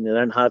 so then they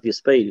don't halve your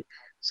speed.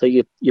 So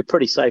you're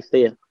pretty safe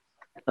there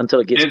until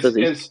it gets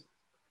busy.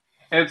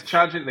 As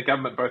charging, the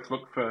government both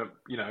look for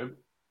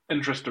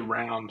interest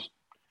around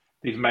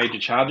these major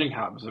charging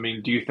hubs. I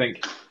mean, do you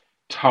think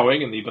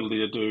towing and the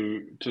ability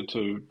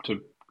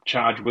to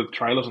charge with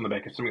trailers on the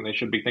back is something they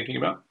should be thinking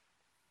about?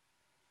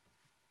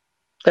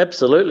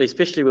 Absolutely,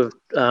 especially with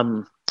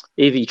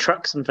EV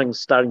trucks and things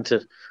starting to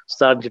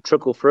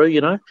trickle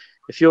through.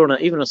 If you're on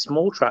even a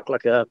small truck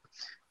like the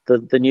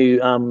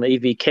new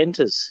EV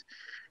Canters,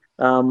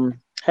 how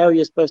are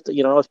you supposed to?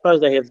 I suppose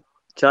they have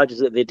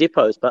chargers at their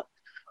depots, but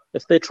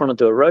if they're trying to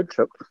do a road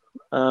trip,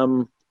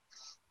 they're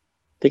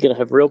going to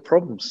have real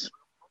problems.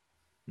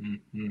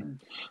 Mm-hmm.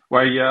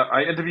 Well, yeah,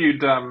 I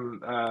interviewed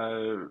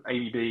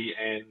ABB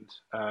and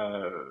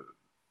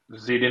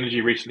Z Energy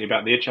recently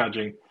about their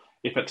charging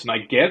efforts, and I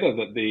gather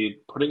that they're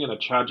putting in a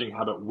charging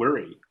hub at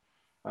Wiri,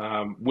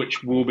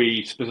 which will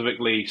be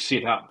specifically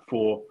set up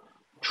for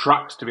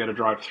trucks to be able to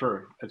drive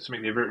through. It's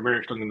something they're very, very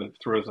interested in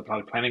through as a part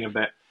of planning of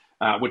that,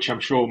 which I'm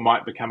sure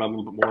might become a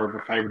little bit more of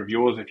a favourite of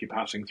yours if you're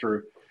passing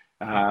through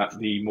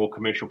the more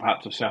commercial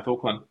parts of South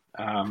Auckland,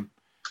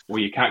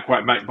 where you can't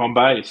quite make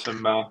Bombay.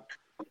 Some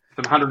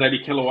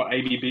 180 kilowatt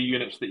ABB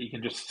units that you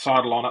can just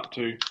sidle on up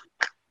to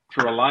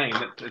through a lane.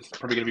 It's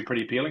probably going to be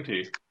pretty appealing to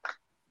you.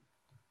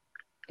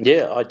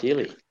 Yeah,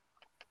 ideally.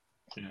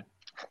 Yeah,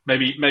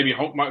 maybe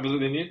Hulk might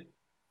visit in you.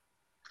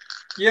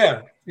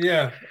 Yeah.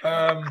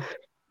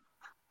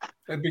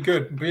 It'd be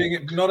good.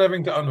 Not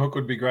having to unhook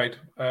would be great.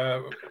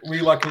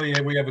 We luckily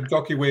have a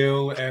jockey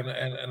wheel and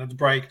it's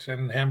braked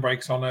and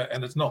handbrakes on it,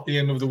 and it's not the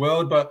end of the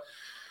world. But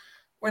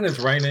when it's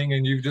raining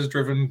and you've just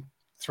driven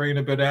 3 and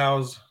a bit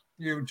hours,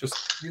 you just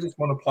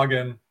want to plug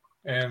in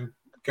and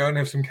go and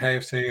have some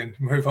KFC and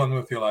move on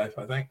with your life,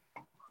 I think.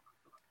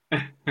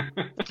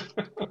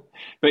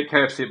 But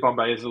KFC at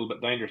Bombay is a little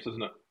bit dangerous,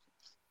 isn't it?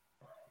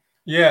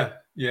 Yeah.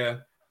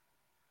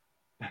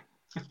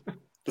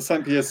 The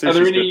St. Pierre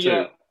sushi is good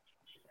too.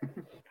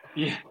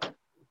 Yeah.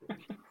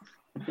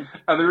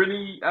 Are there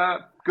any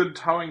good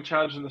towing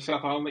charges in the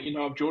South Island that you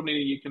know of, Jordan? Any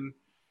you can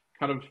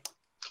kind of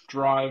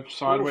drive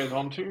sideways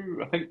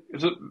onto? I think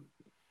is it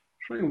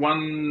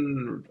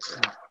one?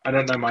 I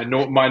don't know my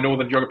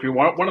northern geography.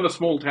 One of the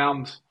small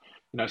towns,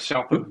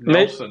 south of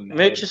Nelson.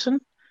 Murchison,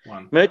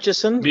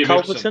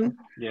 Culverton.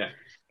 Yeah.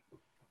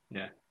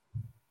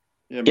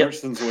 Yeah,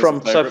 Murchison's from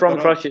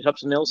Christchurch up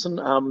to Nelson.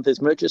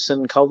 There's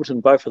Murchison,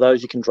 Culverton. Both of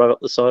those you can drive up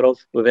the side of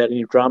without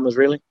any dramas,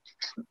 really.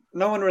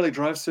 No one really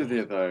drives through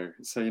there though,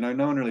 so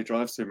no one really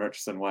drives through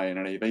Murchison Way in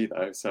an EV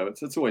though. So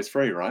it's always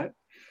free, right?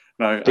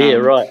 No. Yeah,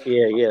 right.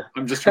 Yeah.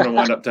 I'm just trying to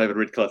wind up David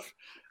Redcliffe.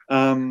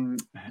 The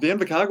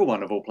Invercargill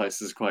one of all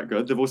places is quite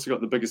good. They've also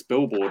got the biggest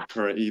billboard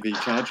per EV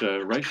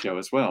charger ratio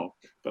as well,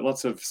 but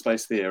lots of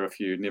space there if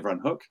you never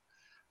unhook.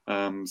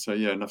 So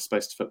yeah, enough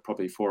space to fit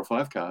probably 4 or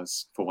 5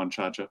 cars for one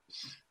charger.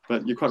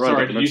 But you're quite right.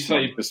 Sorry, did you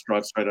say just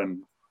drive straight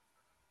in?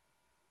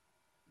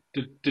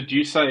 Did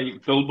you say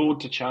billboard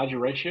to charger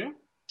ratio?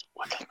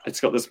 It's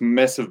got this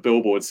massive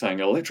billboard saying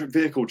electric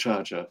vehicle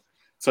charger.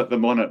 It's like the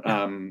one at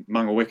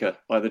Mangaweka,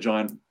 like the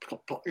giant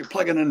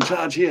plug in and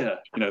charge here.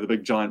 The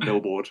big giant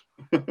billboard.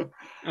 Half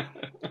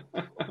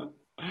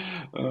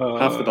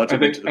the budget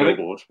went to the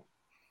billboard.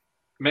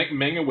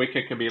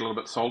 Mangaweka can be a little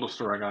bit soul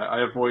destroying. I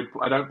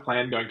don't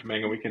plan going to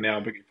Mangaweka now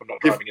if I'm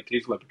not driving a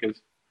Tesla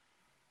because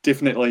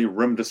definitely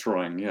rim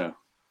destroying. Yeah.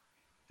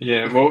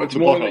 Yeah. Well, it's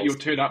more that you'll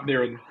turn up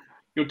there and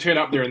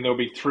there'll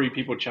be 3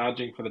 people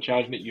charging for the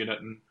ChargeNet unit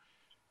and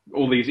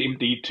all these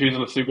empty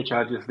Tesla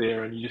superchargers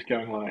there, and you're just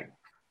going like.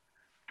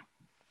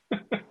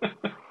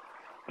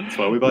 That's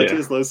why we buy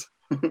Teslas.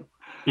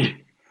 Yeah,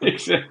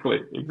 exactly.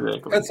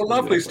 It's a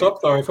lovely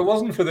stop, though. If it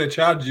wasn't for their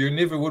charge, you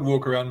never would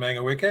walk around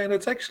Mangaweka. And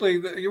it's actually,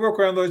 you walk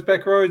around those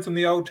back roads in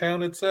the old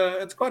town. It's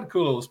quite a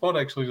cool little spot,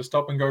 actually, to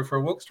stop and go for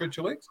a walk, stretch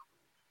your legs.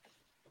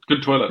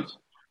 Good toilets.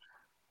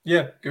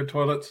 Yeah, good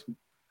toilets.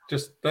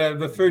 Just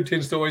the food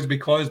tends to always be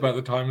closed by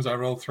the times I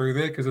roll through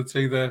there because it's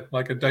either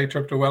like a day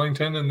trip to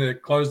Wellington and they're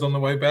closed on the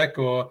way back,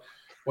 or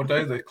what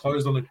day? They're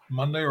closed on a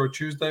Monday or a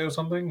Tuesday or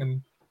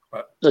something.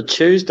 The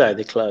Tuesday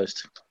they're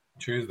closed.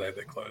 Tuesday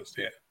they're closed,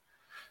 yeah.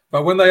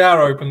 But when they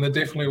are open, they're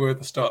definitely worth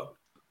a stop.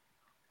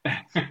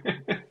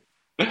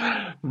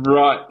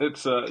 Right.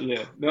 It's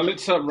yeah. Now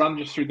let's run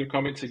just through the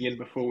comments again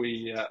before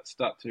we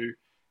start to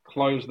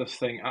close this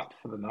thing up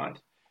for the night.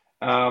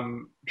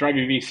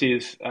 DriveEV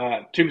says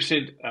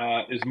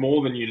 2% is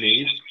more than you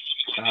need.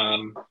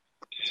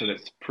 So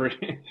that's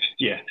pretty.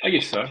 Yeah, I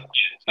guess so.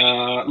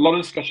 A lot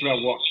of discussion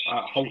about what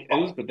Hulk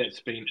is, but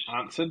that's been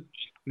answered.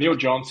 Neil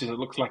John says it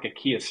looks like a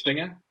Kia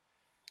Stinger.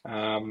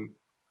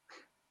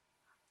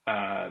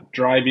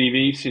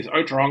 DriveEV says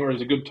Otrahonga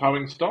is a good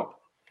towing stop.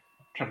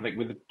 I'm trying to think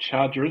where the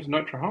charger is in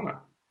Otrahonga.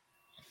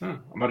 I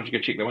might have to go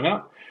check that one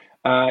out.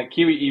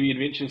 Kiwi EV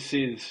Adventures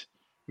says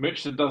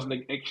Murchison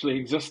doesn't actually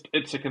exist.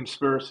 It's a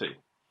conspiracy.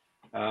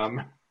 I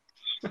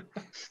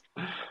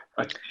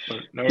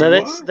don't know. No,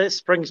 that's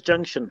Springs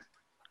Junction.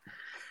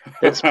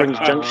 That's Springs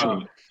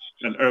Junction.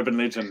 An urban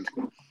legend.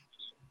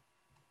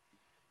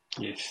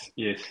 Yes.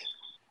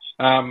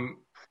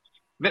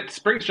 That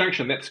Springs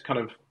Junction, that's kind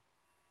of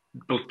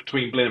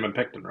between Blenheim and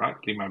Picton, right?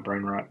 Getting my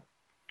brain right.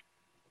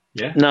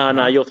 Yeah?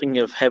 No, you're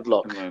thinking of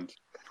Havelock. Inland.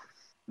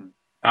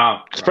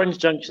 Springs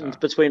Junction's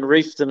between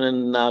Reefton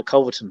and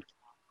Culverton.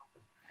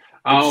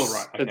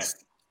 Right. Okay.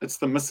 It's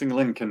the missing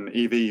link in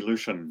EV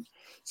Lucian.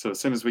 So as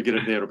soon as we get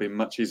it there, it'll be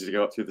much easier to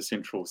go up through the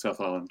central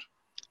South Island.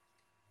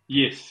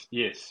 Yes.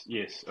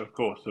 Of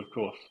course.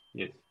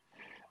 Yes.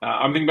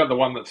 I'm thinking about the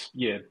one that's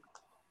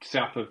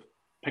south of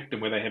Picton,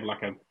 where they have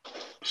like a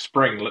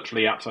spring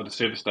literally outside the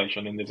service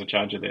station, and there's a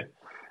charger there.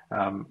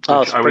 Which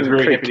I was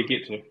very happy to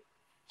get to.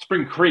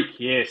 Spring Creek,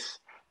 yes.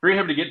 Very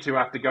happy to get to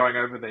after going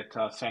over that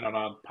St.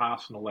 Arnaud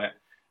Pass and all that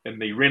in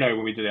the Renault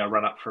when we did our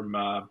run up from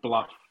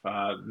Bluff,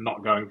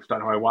 not going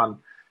State Highway 1,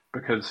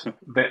 because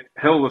that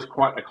hill was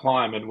quite a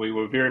climb and we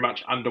were very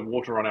much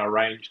underwater on our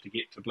range to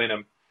get to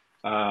Blenheim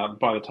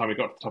by the time we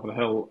got to the top of the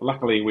hill.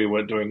 Luckily, we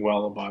were doing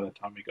well by the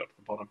time we got to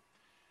the bottom.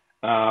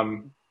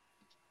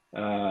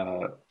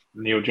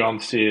 Neil John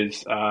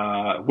says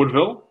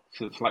Woodville,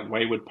 so it's like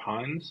Wayward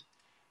Pines.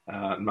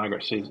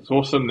 Margaret says it's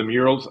awesome. The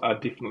murals are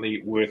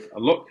definitely worth a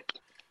look.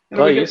 And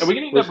are we going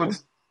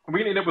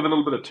to end up with a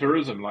little bit of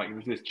tourism? Like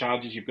if there's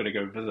charges you've got to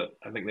go visit.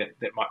 I think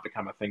that might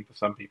become a thing for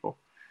some people.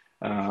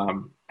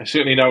 I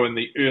certainly know in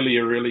the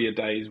earlier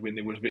days when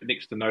there was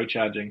next to no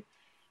charging,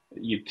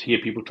 you'd hear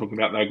people talking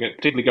about they'll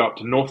particularly go up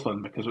to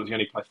Northland because it was the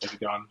only place they could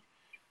go and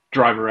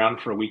drive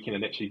around for a weekend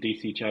and actually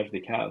DC charge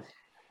their cars.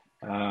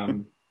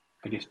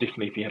 I guess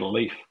definitely if you had a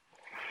Leaf.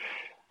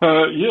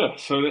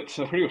 So that's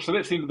pretty good. So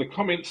that's the end of the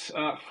comments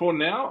for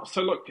now.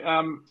 So look,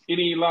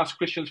 any last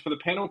questions for the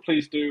panel?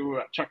 Please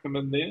do chuck them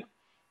in there.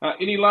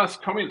 Any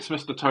last comments,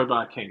 Mr.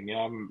 Towbar King?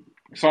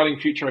 Exciting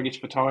future, I guess,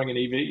 for towing and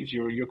EVs.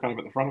 You're kind of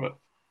at the front of it.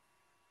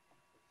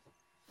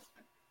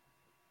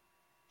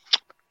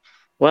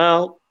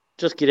 Well,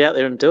 just get out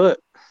there and do it.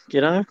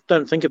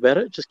 Don't think about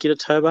it. Just get a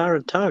tow bar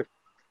and tow.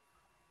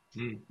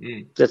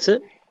 That's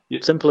it.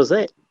 Yep. Simple as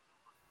that.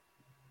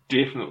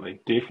 Definitely.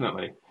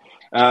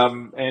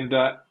 And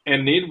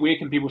Ned, where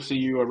can people see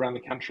you around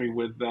the country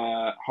with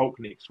Hulk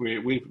next?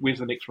 Where's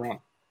the next run?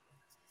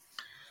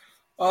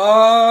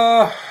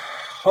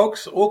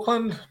 Hulk's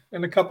Auckland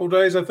in a couple of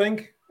days, I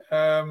think.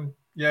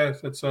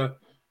 It's a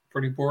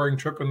pretty boring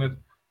trip, and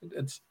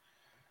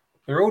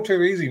they're all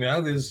too easy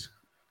now. There's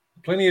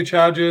plenty of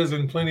charges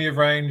and plenty of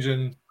range,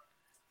 and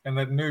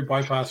that new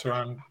bypass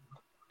around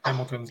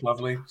Hamilton's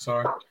lovely.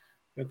 So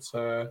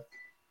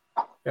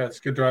it's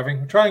good driving.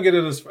 We'll try and get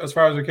it as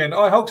far as we can.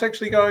 Hulk's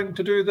actually going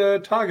to do the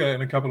Targa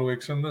in a couple of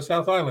weeks in the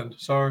South Island.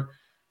 So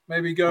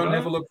maybe go and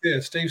have a look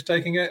there. Steve's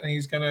taking it, and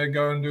he's going to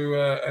go and do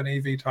an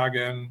EV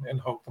Targa in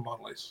Hulk the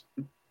Model S.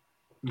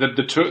 The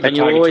tour, and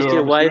you always get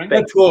away back.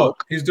 The tour.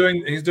 He's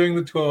doing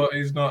the tour.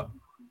 He's not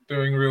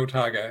doing real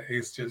Targa.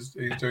 He's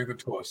doing the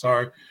tour.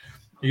 So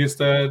he gets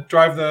to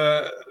drive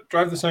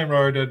the same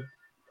road at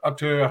up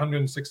to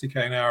 160k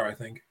an hour, I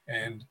think,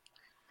 and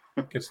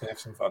gets to have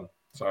some fun.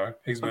 So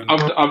he's been.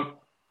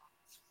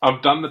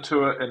 I've done the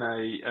tour in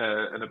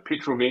a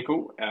petrol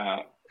vehicle,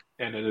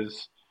 and it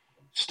is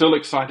still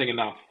exciting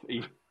enough.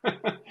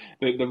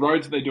 The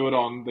roads they do it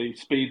on, the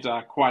speeds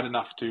are quite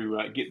enough to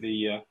get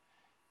the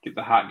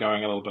heart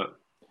going a little bit.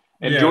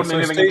 And Jordan,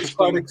 anything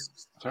interesting?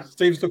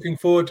 Steve's looking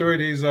forward to it.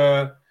 He's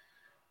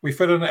we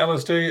fit an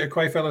LSD, a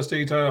Quaife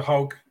LSD to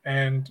Hulk,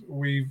 and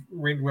we're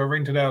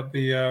rented out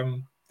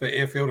the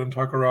airfield in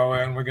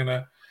Tokoroa, and we're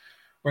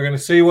gonna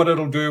see what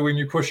it'll do when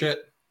you push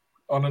it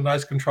on a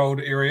nice controlled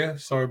area,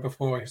 so we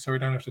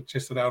don't have to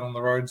test it out on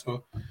the roads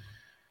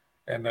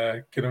and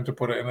get him to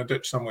put it in a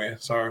ditch somewhere.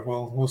 So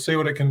we'll see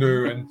what it can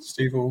do, and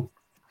Steve will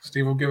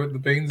give it the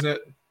beans in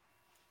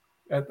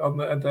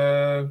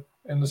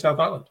the South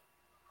Island.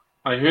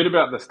 I heard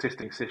about this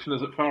testing session.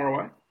 Is it far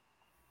away?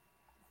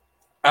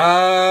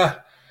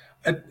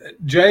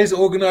 Jay's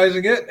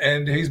organising it,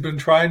 and he's been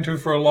trying to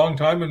for a long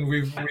time, and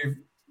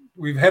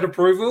we've had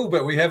approval,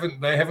 but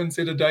they haven't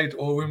set a date,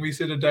 or when we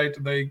set a date,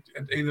 it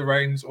either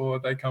rains or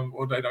they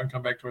don't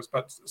come back to us.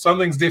 But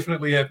something's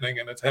definitely happening,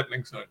 and it's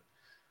happening soon.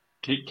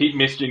 Keep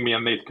messaging me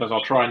on these because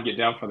I'll try and get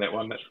down for that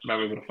one. That may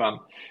be a bit of fun.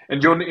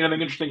 And Jordan,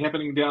 anything interesting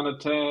happening down at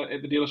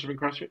the dealership in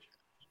Christchurch?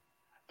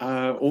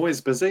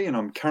 Always busy, and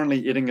I'm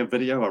currently editing a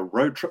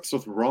Road Trips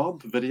with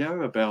Rob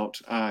video about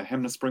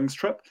Hanmer Springs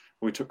trip.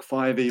 We took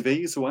 5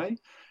 EVs away.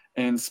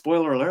 And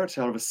spoiler alert,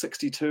 out of a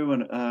 62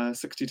 and a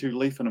 62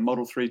 Leaf and a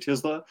Model 3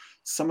 Tesla,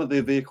 some of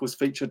their vehicles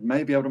featured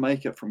may be able to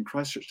make it from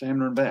Christchurch to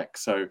Hanmer and back.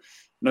 So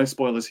no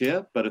spoilers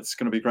here, but it's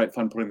going to be great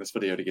fun putting this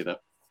video together.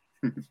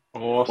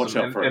 Awesome. Watch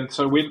out for it. And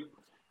so where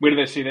do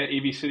they see that?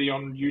 EV City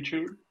on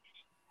YouTube?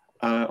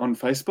 On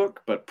Facebook,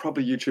 but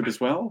probably YouTube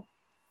as well.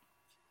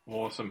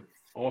 Awesome.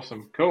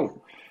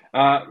 Cool.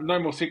 No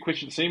more set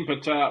questions,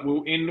 but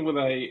we'll end with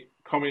a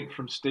comment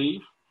from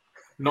Steve.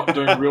 Not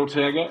doing real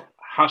Targa.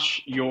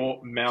 Hush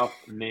your mouth,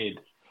 Ned.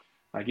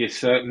 I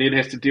guess Ned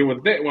has to deal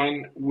with that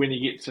one when he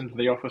gets into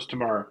the office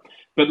tomorrow.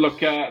 But look,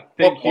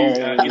 thank you,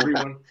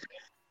 everyone.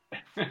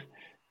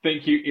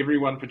 Thank you,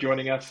 everyone, for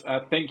joining us.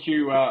 Thank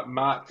you,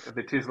 Mark,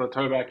 the Tesla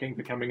Towbar King,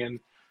 for coming in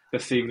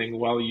this evening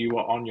while you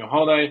were on your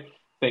holiday.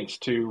 Thanks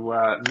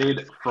to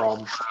Ned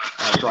from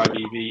Drive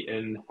EV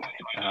in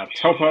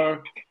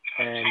Taupo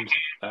and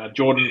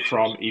Jordan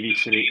from EV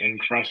City in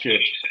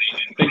Christchurch.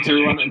 Thanks,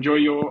 everyone. Enjoy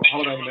your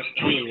holiday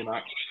in Amelia,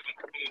 Mark.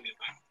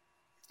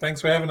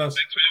 Thanks for having us.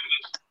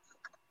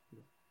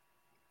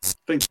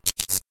 Thanks.